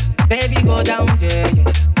 Yeah. Baby go down, yeah.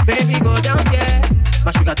 Baby go down, yeah.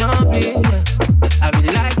 My sugar dumpling, yeah. I really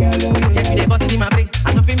like you. Yeah, you dey bust in my brain.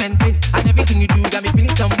 I know feel maintain. And everything you do got me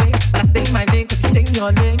feeling some way. But I stay in my lane, cause you stay in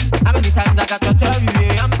your lane. How many times I got to tell you,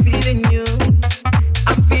 yeah, I'm feeling you.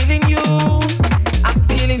 I'm feeling you. I'm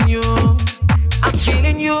feeling you. I'm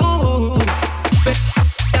feeling you.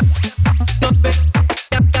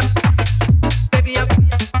 Baby,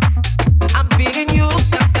 I'm feeling you.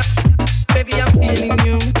 Baby, I'm feeling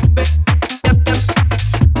you.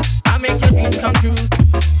 I make your dreams come true.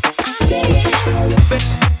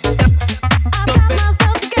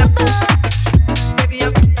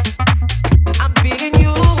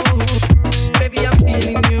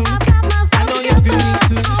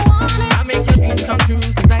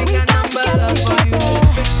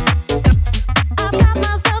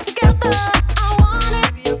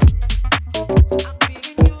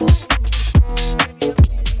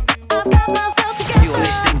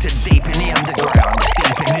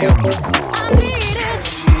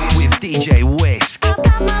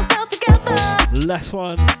 Last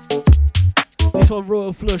one. This one,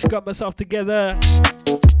 Royal Flush, Got Myself Together.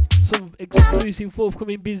 Some exclusive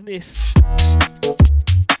forthcoming business.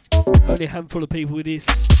 Only a handful of people with this.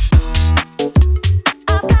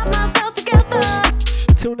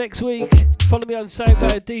 Till next week, follow me on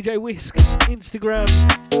SoundCloud, DJ Whisk, Instagram.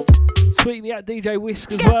 Tweet me at DJ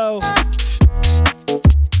Whisk as well.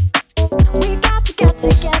 We got to get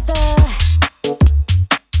together.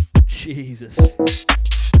 Jesus.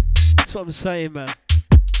 That's what I'm saying, man.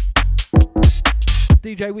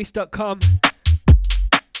 DJWhisk.com.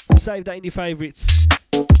 Save that in your favourites.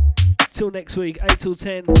 Till next week, 8 till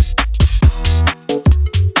 10.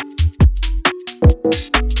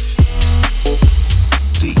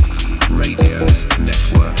 D3EP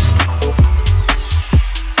Network.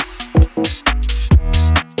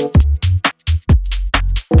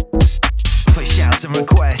 For shouts and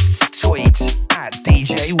requests, tweet at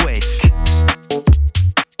DJ Whisk.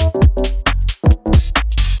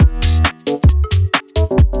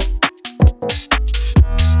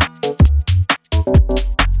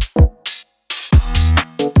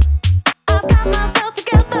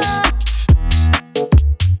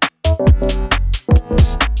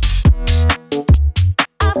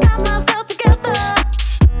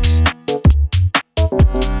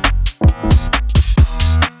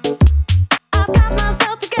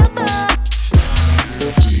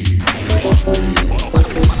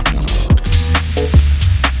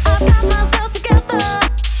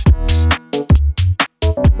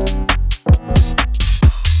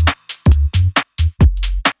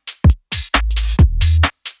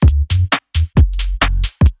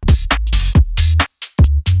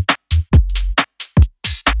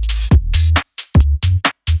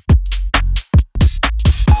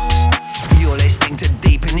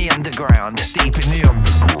 Deep in the underground.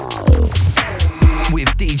 With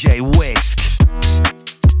DJ Whisk.